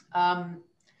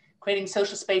 Creating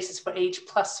social spaces for age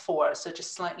 +4, so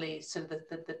just slightly sort of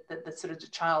the sort of the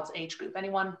child's age group.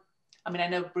 Anyone? I mean, I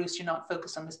know, Bruce, you're not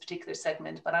focused on this particular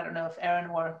segment, but I don't know if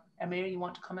Erin or Amir, you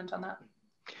want to comment on that?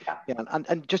 Yeah,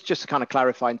 and just to kind of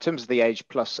clarify, in terms of the age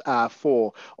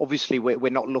 +4, obviously we're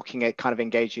not looking at kind of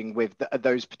engaging with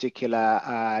those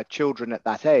particular children at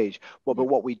that age. But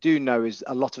what we do know is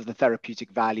a lot of the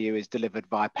therapeutic value is delivered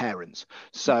by parents,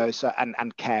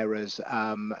 and carers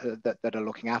that are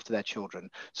looking after their children.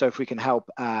 So if we can help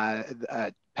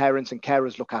parents and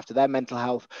carers look after their mental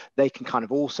health, they can kind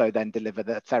of also then deliver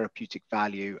the therapeutic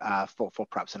value for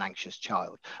perhaps an anxious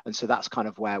child. And so that's kind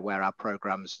of where our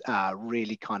programs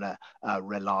really kind of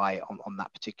rely on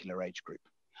that particular age group.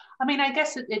 I mean, I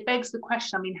guess it begs the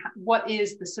question, I mean, what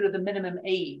is the sort of the minimum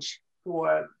age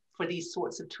for these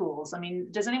sorts of tools? I mean,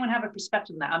 does anyone have a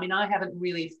perspective on that? I mean, I haven't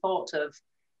really thought of,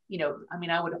 I mean,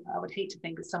 I would hate to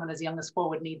think that someone as young as 4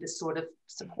 would need this sort of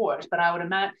support, but I would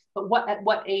imagine, but at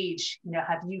what age,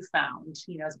 have you found,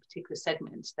 as a particular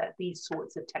segment, that these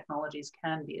sorts of technologies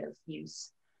can be of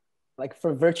use? Like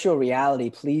for virtual reality,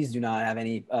 please do not have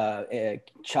any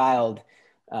child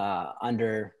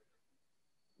under,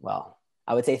 well,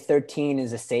 I would say 13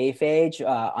 is a safe age.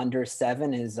 Under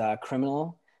 7 is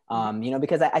criminal.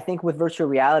 Because I think with virtual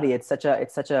reality, it's such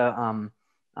a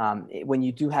when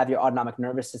you do have your autonomic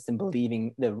nervous system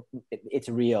believing it's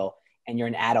real and you're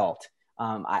an adult,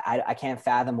 I can't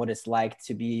fathom what it's like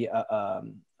to be a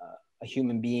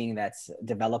human being that's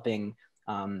developing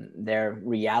their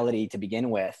reality to begin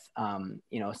with.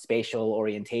 Spatial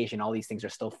orientation, all these things are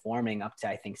still forming up to,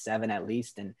 I think, 7 at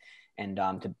least. And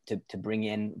to bring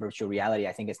in virtual reality,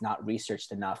 I think it's not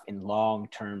researched enough in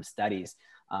long-term studies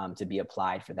to be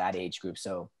applied for that age group.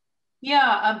 So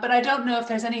yeah, but I don't know if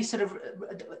there's any sort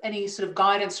of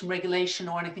guidance from regulation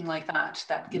or anything like that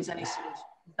that gives any sort of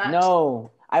that.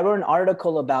 No, I wrote an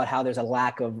article about how there's a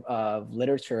lack of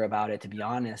literature about it. To be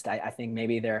honest, I think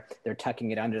maybe they're tucking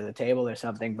it under the table or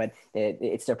something. But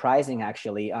it's surprising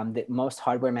actually that most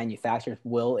hardware manufacturers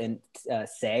will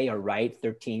say or write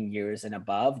 13 years and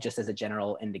above just as a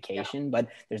general indication. Yeah. But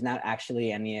there's not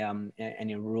actually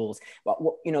any rules. But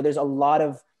you know, there's a lot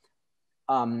of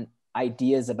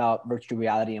ideas about virtual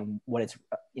reality and what its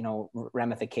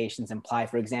ramifications imply.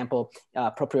 For example,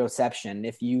 proprioception.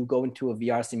 If you go into a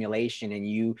VR simulation and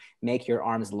you make your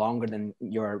arms longer than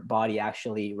your body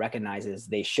actually recognizes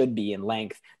they should be in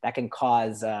length, that can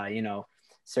cause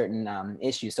certain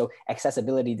issues. So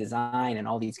accessibility design and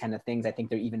all these kind of things, I think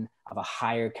they're even of a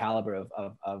higher caliber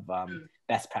of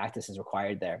best practices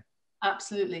required there.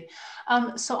 Absolutely.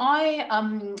 So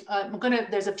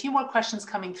there's a few more questions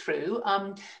coming through.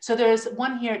 So there's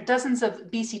one here, dozens of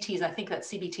BCTs, I think that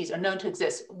CBTs, are known to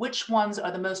exist. Which ones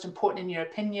are the most important in your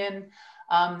opinion?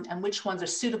 And which ones are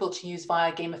suitable to use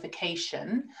via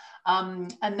gamification?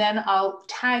 And then I'll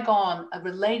tag on a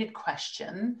related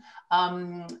question,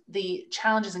 the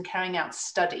challenges in carrying out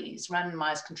studies,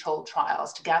 randomized controlled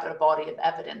trials to gather a body of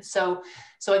evidence. So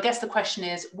I guess the question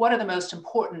is, what are the most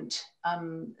important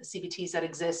CBTs that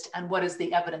exist, and what is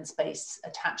the evidence base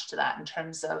attached to that in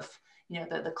terms of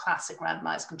the classic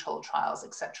randomized controlled trials,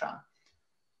 etc.?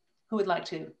 Who would like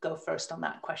to go first on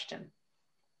that question?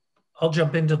 I'll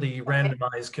jump into the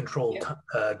randomized controlled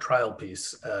trial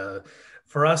piece.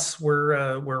 For us,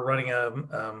 we're running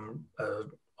a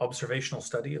observational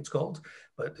study, it's called,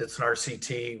 but it's an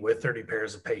RCT with 30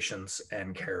 pairs of patients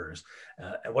and carers.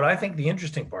 And what I think the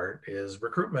interesting part is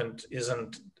recruitment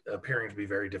isn't appearing to be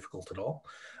very difficult at all,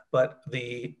 but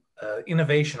the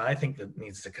innovation I think that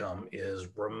needs to come is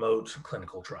remote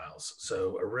clinical trials.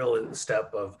 So a real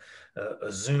step of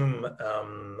a Zoom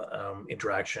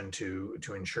interaction to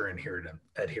ensure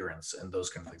adherence and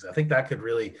those kind of things. I think that could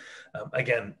really,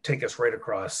 again, take us right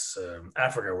across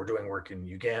Africa. We're doing work in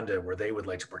Uganda where they would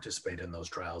like to participate in those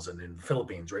trials, and in the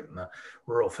Philippines, right in the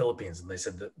rural Philippines. And they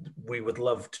said that we would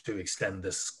love to extend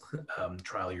this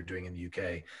trial you're doing in the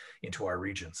UK into our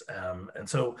regions. And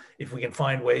so if we can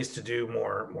find ways to do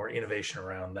more innovation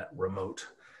around that remote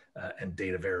and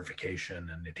data verification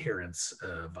and adherence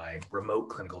by remote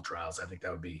clinical trials, I think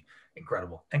that would be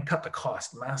incredible and cut the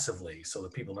cost massively so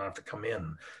that people don't have to come in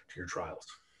to your trials.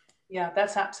 Yeah,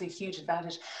 that's absolutely a huge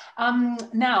advantage.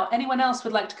 Now, anyone else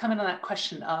would like to come in on that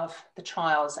question of the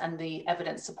trials and the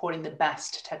evidence supporting the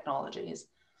best technologies?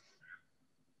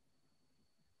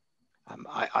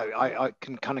 I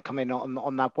can kind of come in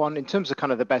on that one. In terms of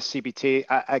kind of the best CBT,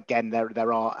 again,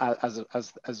 there are,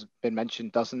 as been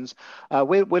mentioned, dozens.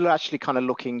 We're actually kind of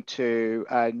looking to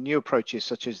new approaches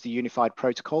such as the unified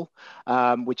protocol,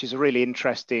 which is a really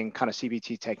interesting kind of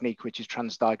CBT technique, which is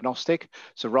transdiagnostic.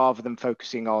 So rather than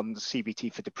focusing on the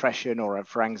CBT for depression or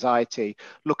for anxiety,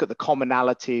 look at the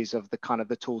commonalities of the kind of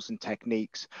the tools and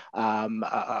techniques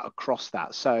across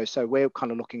that. So we're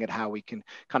kind of looking at how we can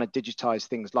kind of digitize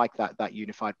things like that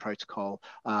unified protocol,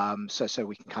 so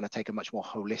we can kind of take a much more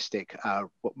holistic,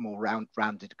 more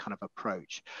rounded kind of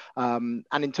approach. And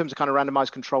in terms of kind of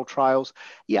randomized controlled trials,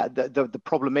 yeah, the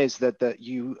problem is that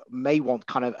you may want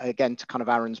kind of, again, to kind of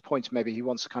Aaron's point, maybe he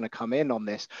wants to kind of come in on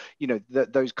this,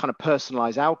 those kind of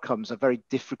personalized outcomes are very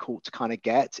difficult to kind of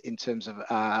get in terms of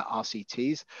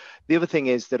RCTs. The other thing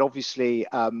is that obviously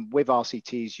with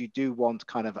RCTs, you do want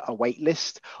kind of a wait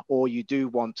list, or you do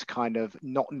want to kind of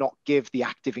not give the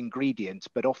active ingredient,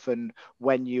 but often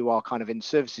when you are kind of in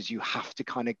services, you have to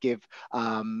kind of give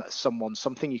someone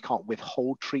something. You can't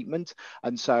withhold treatment,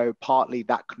 and so partly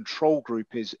that control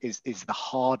group is the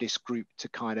hardest group to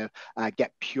kind of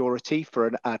get purity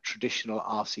for a traditional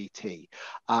RCT.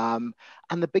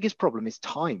 And the biggest problem is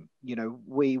time.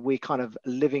 We're kind of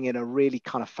living in a really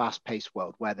kind of fast-paced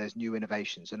world where there's new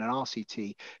innovations, and an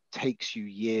RCT takes you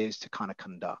years to kind of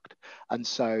conduct. And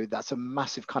so that's a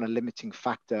massive kind of limiting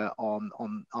factor on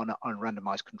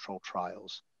randomized controlled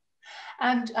trials.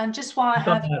 And just while I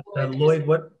have Lloyd,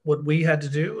 what we had to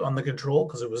do on the control,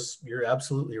 because you're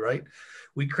absolutely right.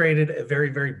 We created a very,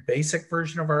 very basic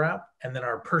version of our app, and then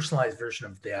our personalized version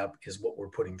of the app is what we're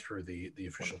putting through the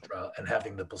official trial, and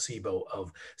having the placebo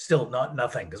of still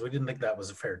nothing, because we didn't think that was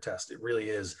a fair test. It really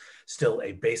is still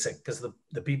a basic, because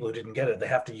the people who didn't get it, they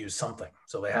have to use something.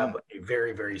 So they have a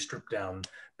very, very stripped down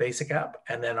basic app,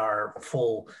 and then our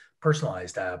full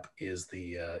personalized app is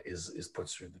put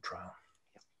through the trial.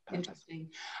 Interesting.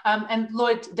 And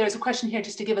Lloyd, there's a question here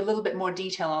just to give a little bit more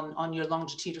detail on your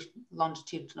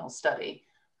longitudinal study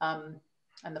and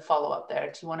the follow-up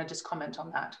there. Do you want to just comment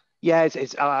on that? Yeah,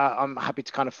 I'm happy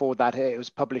to kind of forward that here. It was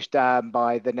published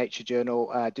by the Nature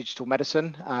Journal Digital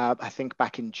Medicine, I think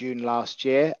back in June last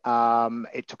year.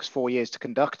 It took us 4 years to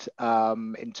conduct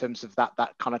in terms of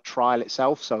that kind of trial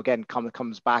itself. So again,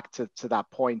 comes back to that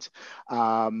point,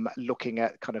 looking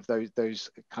at kind of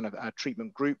those kind of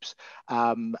treatment groups.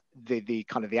 The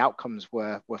kind of the outcomes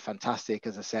were fantastic.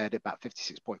 As I said, about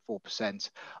 56.4%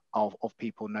 of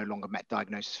people no longer met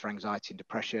diagnosis for anxiety and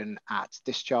depression at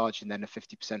discharge, and then a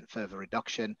 50% further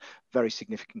reduction. Very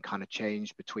significant kind of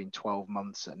change between 12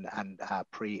 months and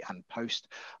pre and post.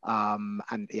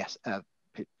 And yes,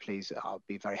 please, I'll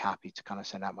be very happy to kind of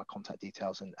send out my contact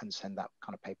details and send that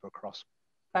kind of paper across.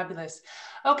 Fabulous.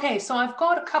 Okay, so I've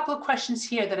got a couple of questions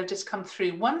here that have just come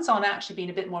through. One's on actually being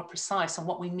a bit more precise on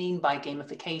what we mean by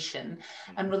gamification.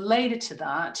 And related to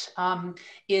that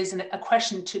is a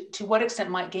question to what extent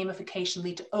might gamification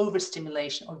lead to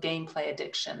overstimulation or gameplay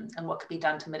addiction, and what could be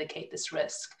done to mitigate this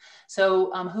risk?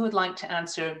 So who would like to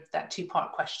answer that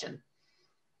two-part question?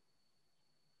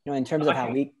 In terms of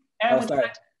how we... Aaron,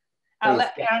 I'll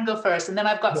let Aaron go first, and then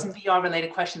I've got some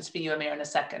VR-related questions for you, Amir, in a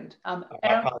second. I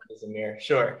apologize, Amir.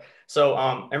 Sure. So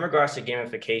in regards to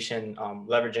gamification,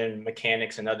 leveraging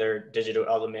mechanics and other digital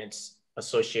elements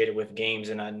associated with games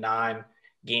in a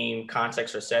non-game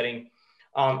context or setting.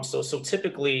 So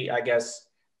typically, I guess,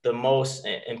 the most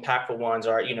impactful ones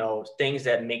are, things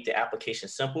that make the application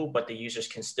simple, but the users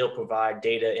can still provide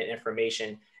data and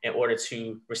information in order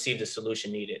to receive the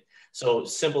solution needed. So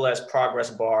simple as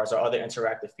progress bars or other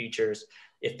interactive features,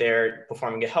 if they're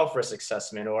performing a health risk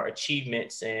assessment or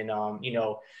achievements and,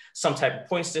 some type of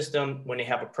point system when they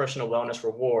have a personal wellness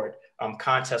reward,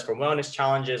 contest for wellness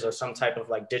challenges, or some type of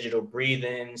like digital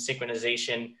breathing,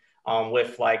 synchronization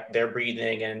with like their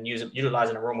breathing and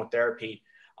utilizing aromatherapy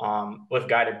with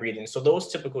guided breathing. So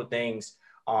those typical things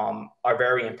are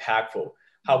very impactful.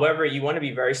 However, you want to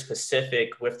be very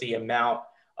specific with the amount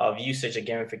of usage of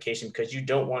gamification, because you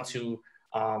don't want to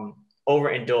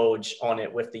overindulge on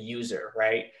it with the user,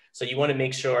 right? So you want to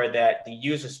make sure that the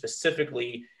user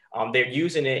specifically, they're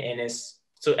using it, and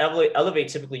so Elevate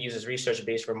typically uses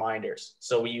research-based reminders.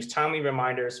 So we use timely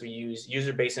reminders, we use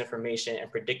user-based information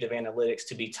and predictive analytics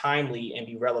to be timely and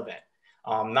be relevant,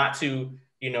 not to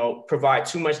provide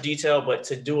too much detail, but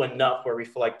to do enough where we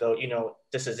feel like, though,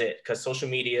 this is it. Because social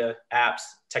media, apps,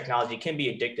 technology can be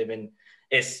addictive, and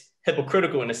it's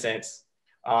hypocritical in a sense.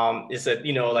 It's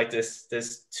like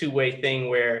this two-way thing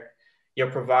where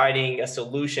you're providing a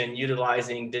solution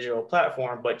utilizing digital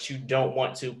platform, but you don't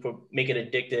want to make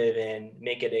it addictive and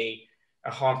make it a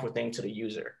harmful thing to the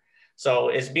user. So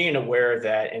it's being aware of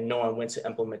that and knowing when to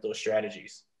implement those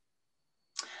strategies.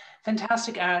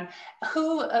 Fantastic, Aaron.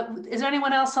 Is there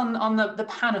anyone else on the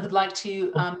panel who'd like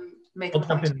to make a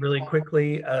point? I'll jump in really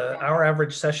quickly. Our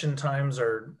average session times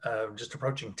are just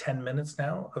approaching 10 minutes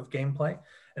now of gameplay.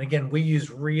 And again, we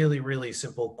use really, really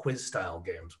simple quiz style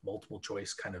games, multiple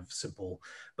choice kind of simple,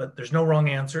 but there's no wrong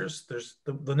answers. There's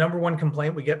the number one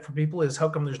complaint we get from people is, how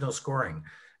come there's no scoring?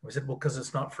 We said, well, because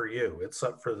it's not for you. It's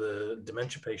up for the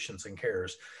dementia patients and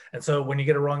carers. And so when you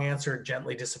get a wrong answer, it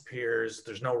gently disappears.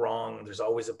 There's no wrong. There's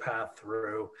always a path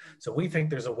through. So we think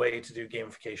there's a way to do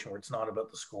gamification where it's not about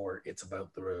the score. It's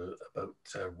about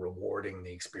rewarding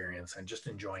the experience and just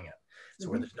enjoying it. So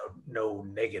where there's no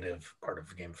negative part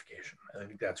of gamification. I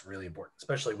think that's really important,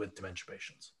 especially with dementia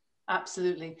patients.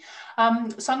 Absolutely.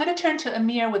 So I'm going to turn to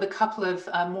Amir with a couple of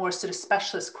more sort of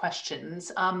specialist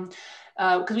questions.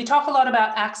 Because we talk a lot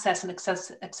about access and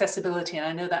accessibility, and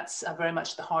I know that's very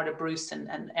much the heart of Bruce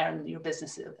and Aaron, your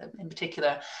business in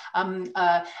particular. And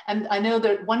I know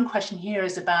that one question here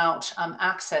is about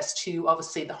access to,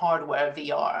 obviously, the hardware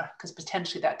VR, because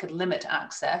potentially that could limit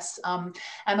access.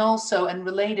 And also, and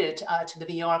related to the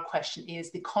VR question,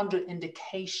 is the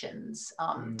contraindications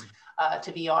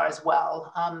to VR as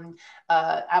well.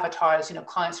 Avatars,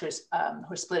 clients who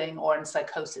are splitting or in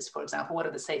psychosis, for example, what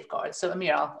are the safeguards? So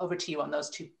Amir, over to you on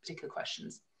those two particular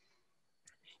questions.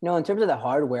 In terms of the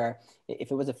hardware,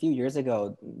 if it was a few years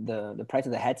ago, the price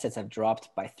of the headsets have dropped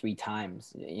by 3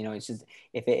 times. It's just,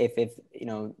 if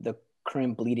the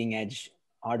current bleeding edge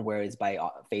hardware is by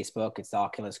Facebook, it's the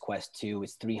Oculus Quest 2,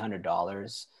 it's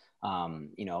 $300.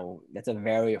 That's a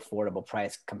very affordable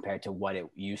price compared to what it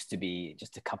used to be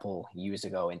just a couple years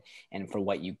ago, and for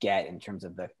what you get in terms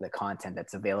of the content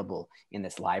that's available in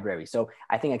this library. So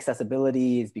I think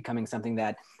accessibility is becoming something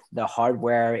that the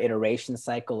hardware iteration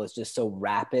cycle is just so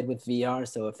rapid with VR.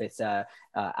 So if it's out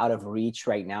of reach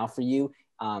right now for you,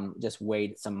 just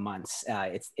wait some months.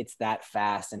 It's that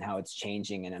fast and how it's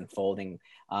changing and unfolding.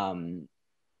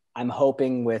 I'm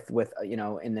hoping with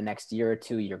in the next year or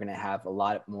two, you're going to have a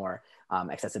lot more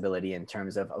accessibility in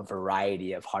terms of a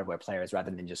variety of hardware players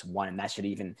rather than just one. And that should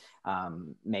even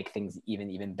make things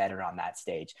even better on that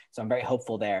stage. So I'm very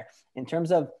hopeful there. In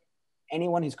terms of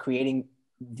anyone who's creating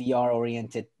VR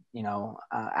oriented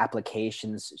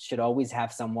applications should always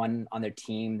have someone on their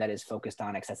team that is focused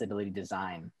on accessibility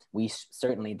design. We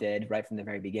certainly did right from the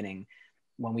very beginning.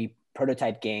 When we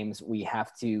prototype games, we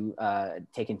have to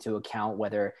take into account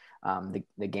whether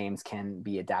the games can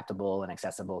be adaptable and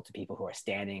accessible to people who are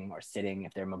standing or sitting.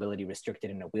 If they're mobility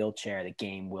restricted in a wheelchair, the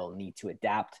game will need to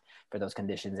adapt for those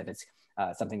conditions. If it's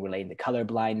something related to color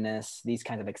blindness, these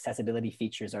kinds of accessibility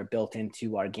features are built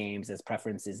into our games as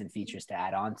preferences and features to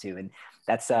add on to. And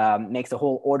that's makes a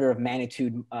whole order of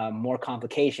magnitude more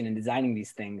complication in designing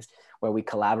these things, where we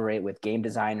collaborate with game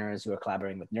designers who are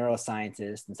collaborating with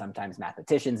neuroscientists and sometimes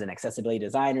mathematicians and accessibility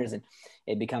designers. And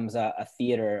it becomes a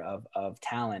theater of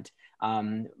talent.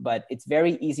 But it's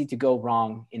very easy to go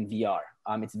wrong in VR.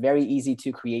 It's very easy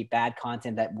to create bad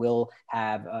content that will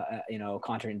have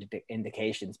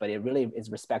contraindications, but it really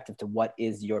is respective to what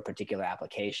is your particular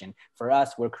application. For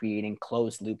us, we're creating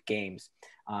closed loop games,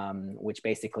 which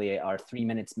basically are 3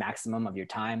 minutes maximum of your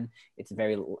time. It's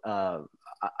very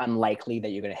unlikely that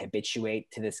you're going to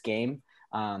habituate to this game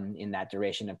in that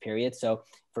duration of period. So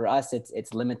for us,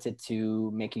 it's limited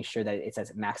to making sure that it's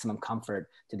as maximum comfort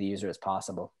to the user as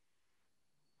possible.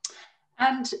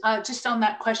 And just on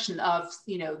that question of,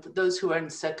 those who are in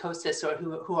psychosis or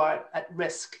who are at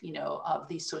risk, of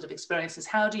these sort of experiences,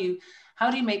 how do you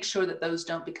make sure that those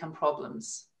don't become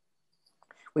problems?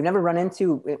 We've never run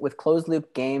into with closed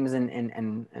loop games and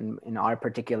in our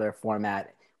particular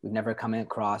format. We've never come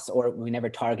across, or we never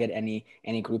target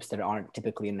any groups that aren't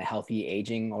typically in the healthy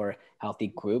aging or healthy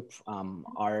group.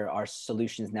 Our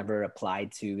solutions never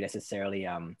applied to necessarily,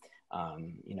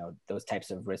 those types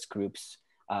of risk groups.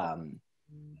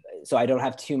 So I don't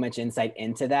have too much insight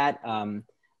into that,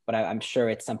 but I'm sure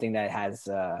it's something that has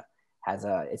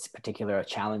its particular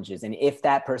challenges. And if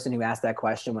that person who asked that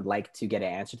question would like to get an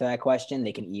answer to that question,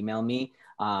 they can email me,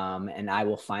 and I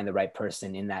will find the right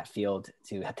person in that field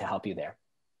to help you there.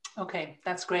 Okay,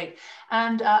 that's great.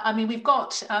 And we've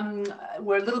got,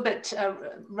 we're a little bit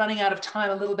running out of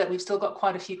time a little bit. We've still got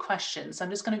quite a few questions. I'm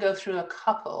just going to go through a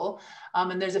couple,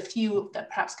 and there's a few that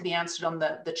perhaps can be answered on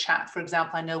the chat. For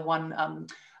example, I know one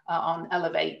on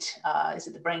Elevate, is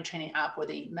it the brain training app or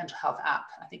the mental health app?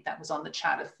 I think that was on the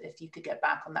chat, if you could get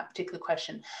back on that particular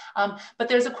question. But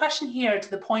there's a question here to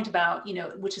the point about,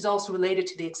 which is also related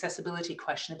to the accessibility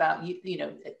question about,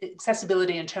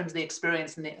 accessibility in terms of the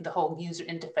experience and the whole user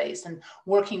interface, and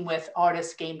working with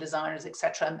artists, game designers,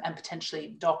 etc., and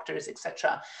potentially doctors,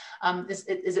 etc. Is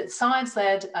it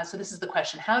science-led? So this is the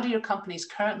question. How do your companies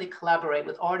currently collaborate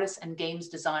with artists and games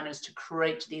designers to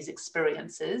create these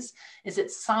experiences? Is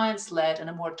it science-led and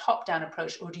a more top-down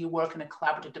approach, or do you work in a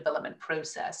collaborative development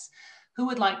process? Who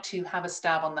would like to have a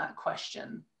stab on that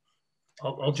question?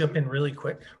 I'll jump in really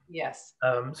quick. Yes.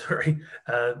 Sorry.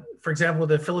 For example,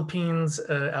 the Philippines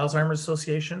Alzheimer's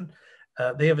Association,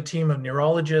 they have a team of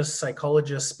neurologists,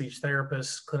 psychologists, speech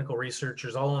therapists, clinical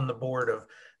researchers, all on the board of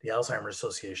the Alzheimer's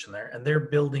Association there, and they're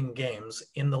building games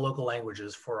in the local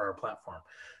languages for our platform.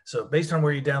 So based on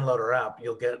where you download our app,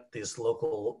 you'll get this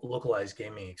localized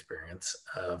gaming experience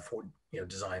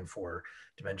designed for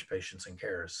dementia patients and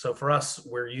carers. So for us,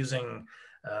 we're using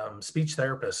speech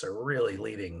therapists are really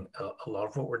leading a lot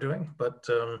of what we're doing, but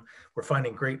we're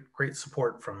finding great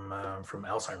support from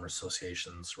Alzheimer's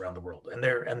associations around the world and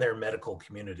their medical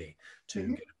community to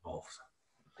get involved.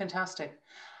 Fantastic.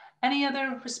 Any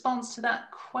other response to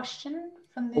that question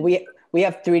from the... We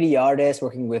have 3D artists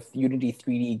working with Unity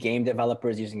 3D game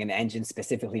developers using an engine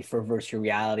specifically for virtual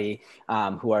reality,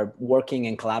 who are working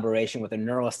in collaboration with a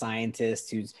neuroscientist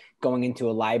who's going into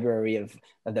a library of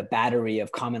the battery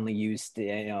of commonly used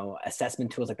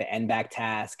assessment tools like the NBAC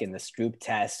task and the Stroop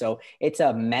test. So it's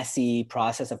a messy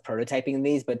process of prototyping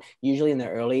these, but usually in the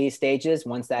early stages,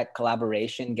 once that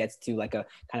collaboration gets to like a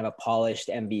kind of a polished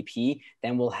MVP,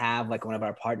 then we'll have like one of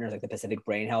our partners like the Pacific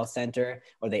Brain Health Center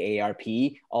or the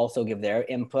AARP also give their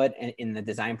input in the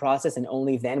design process, and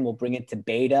only then we'll bring it to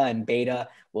beta, and beta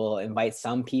will invite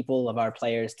some people of our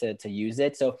players to use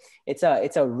it. So it's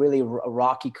a really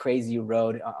rocky, crazy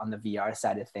road on the VR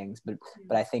side of things,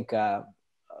 but I think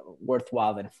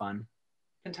worthwhile and fun.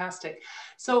 Fantastic.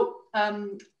 So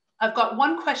I've got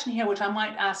one question here, which I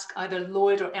might ask either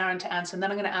Lloyd or Aaron to answer, and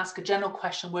then I'm going to ask a general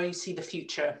question where you see the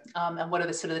future and what are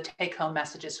the sort of the take-home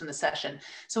messages from the session.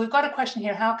 So we've got a question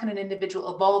here: how can an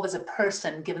individual evolve as a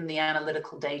person given the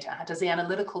analytical data? Does the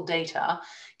analytical data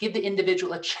give the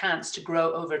individual a chance to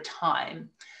grow over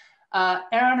time?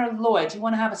 Aaron or Lloyd, do you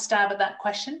want to have a stab at that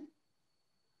question?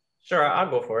 Sure, I'll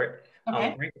go for it.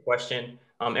 Okay. Great question.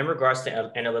 In regards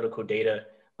to analytical data,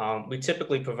 we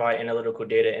typically provide analytical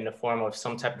data in the form of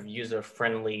some type of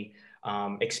user-friendly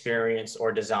experience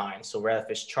or design. So whether if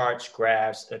it's charts,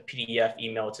 graphs, a PDF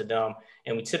email to them,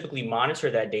 and we typically monitor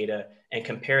that data and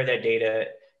compare that data,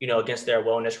 against their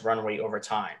wellness run rate over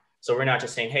time. So we're not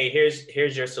just saying, hey,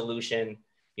 here's your solution,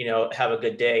 have a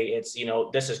good day. It's,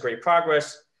 this is great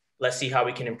progress. Let's see how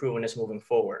we can improve on this moving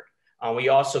forward. We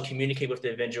also communicate with the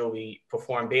individual. We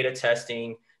perform beta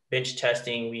testing, bench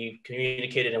testing. We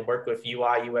communicated and worked with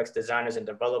UI, UX designers and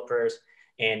developers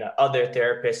and other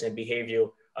therapists and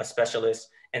behavioral specialists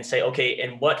and say, okay,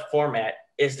 in what format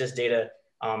is this data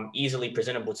easily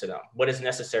presentable to them? What is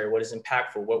necessary? What is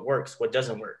impactful? What works? What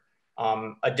doesn't work?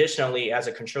 Additionally, as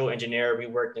a control engineer,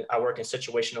 I work in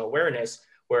situational awareness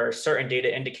where certain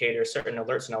data indicators, certain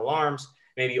alerts and alarms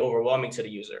may be overwhelming to the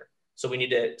user. So we need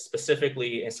to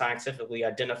specifically and scientifically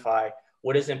identify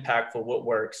what is impactful, what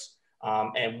works,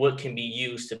 and what can be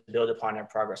used to build upon our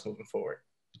progress moving forward.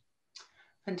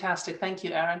 Fantastic. Thank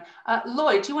you, Aaron.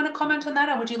 Lloyd, do you want to comment on that,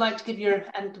 or would you like to give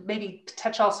and maybe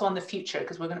touch also on the future,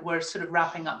 because we're sort of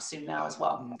wrapping up soon now as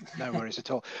well. No worries at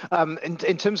all. In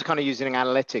terms of kind of using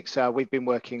analytics, we've been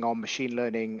working on machine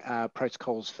learning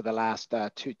protocols for the last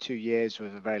two years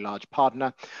with a very large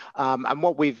partner. And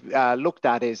what we've looked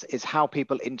at is how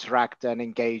people interact and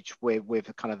engage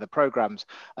with kind of the programs.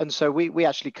 And so we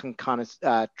actually can kind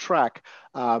of track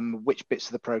which bits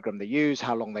of the program they use,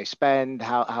 how long they spend,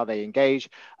 how they engage.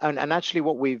 And actually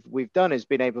what we've done is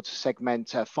been able to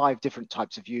segment 5 different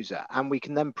types of user, and we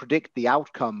can then predict the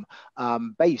outcome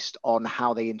based on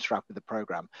how they interact with the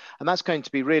program. And that's going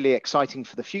to be really exciting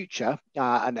for the future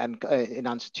and in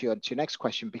answer to your next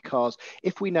question, because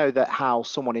if we know that how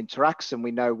someone interacts and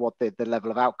we know what the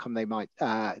level of outcome they might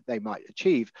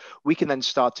achieve, we can then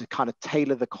start to kind of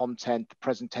tailor the content, the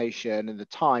presentation and the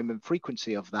time and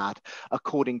frequency of that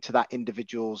according to that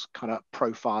individual's kind of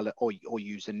profile or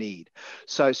user need.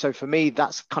 So for me,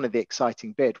 that's kind of the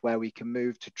exciting bit where we can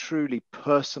move to truly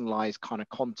personalized kind of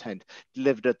content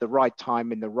delivered at the right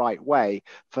time in the right way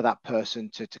for that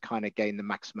person to kind of gain the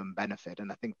maximum benefit.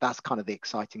 And I think that's kind of the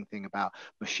exciting thing about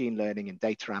machine learning and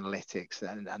data analytics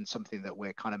and something that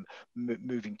we're kind of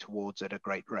moving towards at a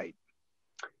great rate.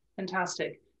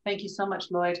 Fantastic. Thank you so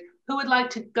much, Lloyd. Who would like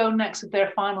to go next with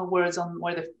their final words on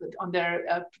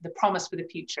the promise for the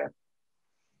future?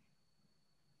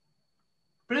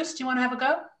 Bruce, do you want to have a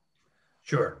go?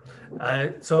 Sure.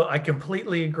 So I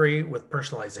completely agree with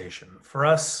personalization. For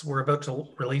us, we're about to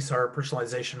release our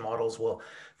personalization models.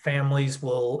 Families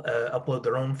will upload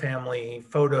their own family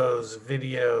photos,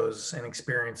 videos, and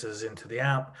experiences into the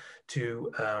app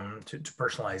to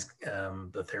personalize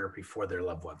the therapy for their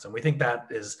loved ones. And we think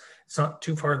it's not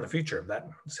too far in the future. That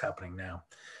is happening now.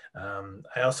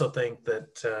 I also think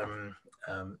that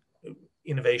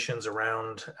innovations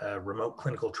around remote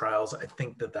clinical trials, I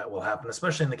think that will happen,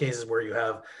 especially in the cases where you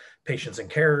have patients and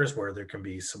carers, where there can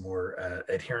be some more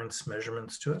adherence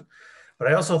measurements to it. But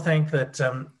I also think that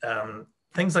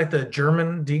things like the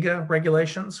German DIGA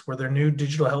regulations, where they're new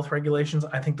digital health regulations,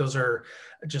 I think those are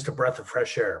just a breath of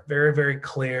fresh air. Very, very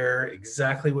clear,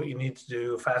 exactly what you need to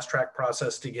do, fast track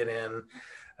process to get in.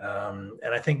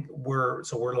 And I think we're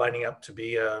lining up to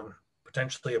be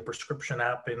potentially a prescription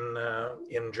app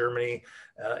in Germany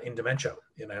in dementia,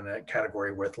 in a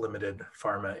category with limited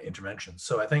pharma interventions.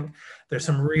 So I think there's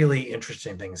some really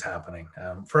interesting things happening.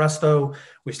 For us, though,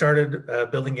 we started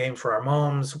building games for our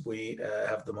moms. We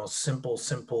have the most simple,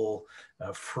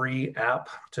 free app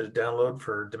to download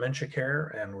for dementia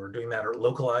care, and we're doing that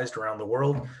localized around the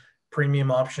world.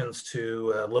 Premium options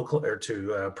to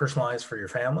personalize for your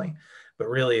family. But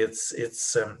really, I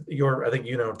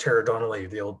think Tara Donnelly,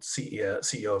 the old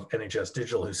CEO of NHS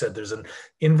Digital, who said there's an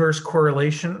inverse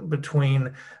correlation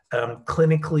between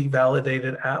clinically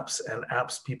validated apps and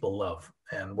apps people love.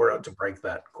 And we're out to break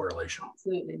that correlation.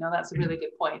 Absolutely. No, that's a really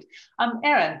good point.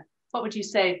 Aaron, what would you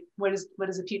say? What does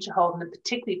the future hold, and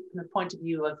particularly from the point of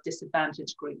view of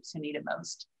disadvantaged groups who need it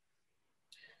most?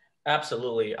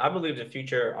 Absolutely. I believe the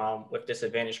future with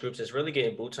disadvantaged groups is really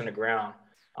getting boots on the ground.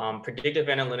 Predictive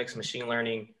analytics, machine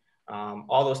learning,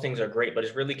 all those things are great, but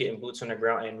it's really getting boots on the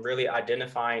ground and really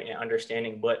identifying and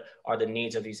understanding what are the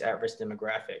needs of these at-risk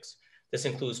demographics. This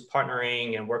includes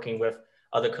partnering and working with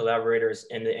other collaborators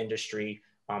in the industry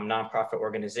nonprofit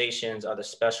organizations, other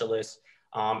specialists,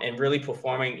 and really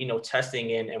performing,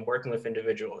 testing and working with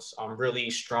individuals. Really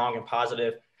strong and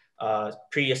positive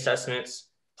pre-assessments,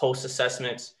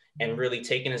 post-assessments, and really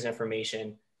taking this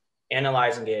information,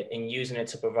 analyzing it, and using it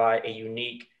to provide a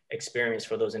unique experience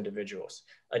for those individuals.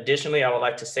 Additionally, I would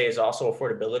like to say is also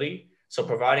affordability. So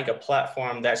providing a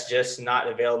platform that's just not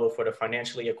available for the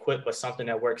financially equipped, but something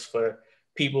that works for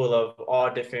people of all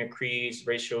different creeds,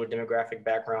 racial, demographic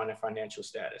background, and financial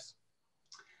status.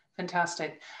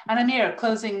 Fantastic. And Amir,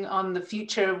 closing on the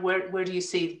future, where do you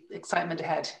see excitement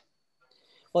ahead?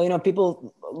 Well,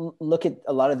 people look at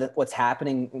a lot of what's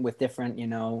happening with different,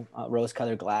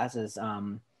 rose-colored glasses.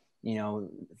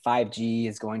 5G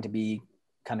is going to be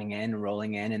coming in,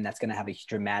 rolling in, and that's going to have a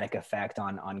dramatic effect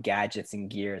on gadgets and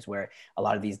gears, where a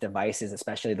lot of these devices,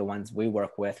 especially the ones we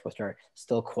work with, which are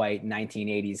still quite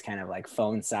 1980s kind of like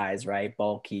phone size, right?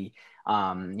 Bulky.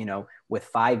 With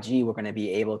 5G, we're going to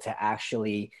be able to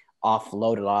actually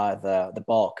offload a lot of the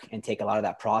bulk and take a lot of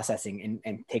that processing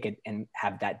and take it and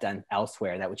have that done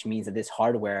elsewhere. Which means that this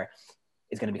hardware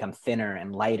is going to become thinner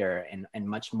and lighter and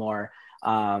much more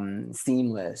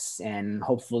seamless, and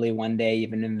hopefully one day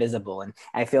even invisible. And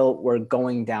I feel we're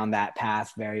going down that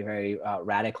path very, very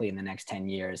radically in the next 10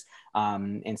 years.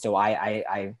 And so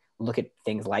I look at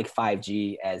things like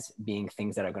 5G as being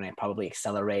things that are going to probably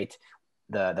accelerate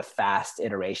the fast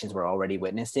iterations we're already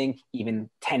witnessing even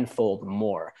tenfold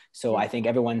more. So I think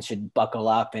everyone should buckle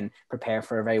up and prepare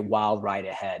for a very wild ride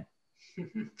ahead.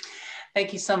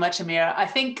 Thank you so much, Amir. I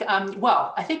think,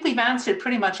 I think we've answered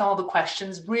pretty much all the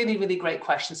questions, really, really great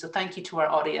questions. So thank you to our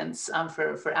audience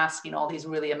for asking all these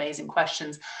really amazing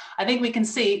questions. I think we can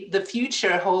see the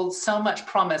future holds so much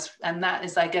promise, and that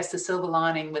is, I guess, the silver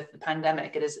lining with the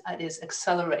pandemic. It is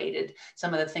accelerated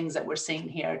some of the things that we're seeing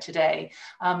here today.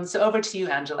 So over to you,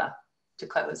 Angela, to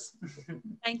close.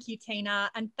 Thank you, Tina.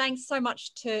 And thanks so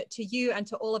much to you and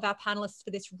to all of our panelists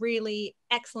for this really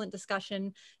excellent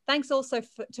discussion. Thanks also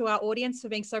to our audience for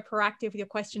being so proactive with your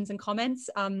questions and comments.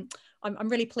 I'm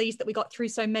really pleased that we got through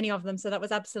so many of them. So that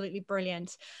was absolutely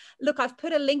brilliant. Look, I've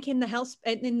put a link in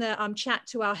the chat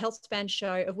to our HealthSpan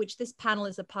show, of which this panel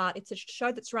is a part. It's a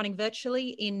show that's running virtually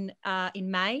in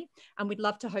May, and we'd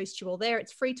love to host you all there.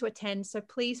 It's free to attend, so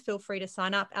please feel free to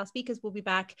sign up. Our speakers will be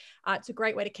back. It's a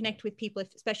great way to connect with people,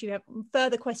 especially if you have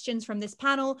further questions from this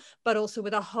panel, but also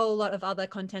with a whole lot of other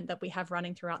content that we have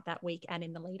running throughout that week and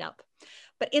in the lead up.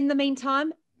 But in the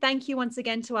meantime, thank you once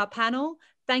again to our panel.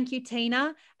 Thank you,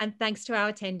 Tina, and thanks to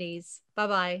our attendees.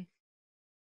 Bye-bye.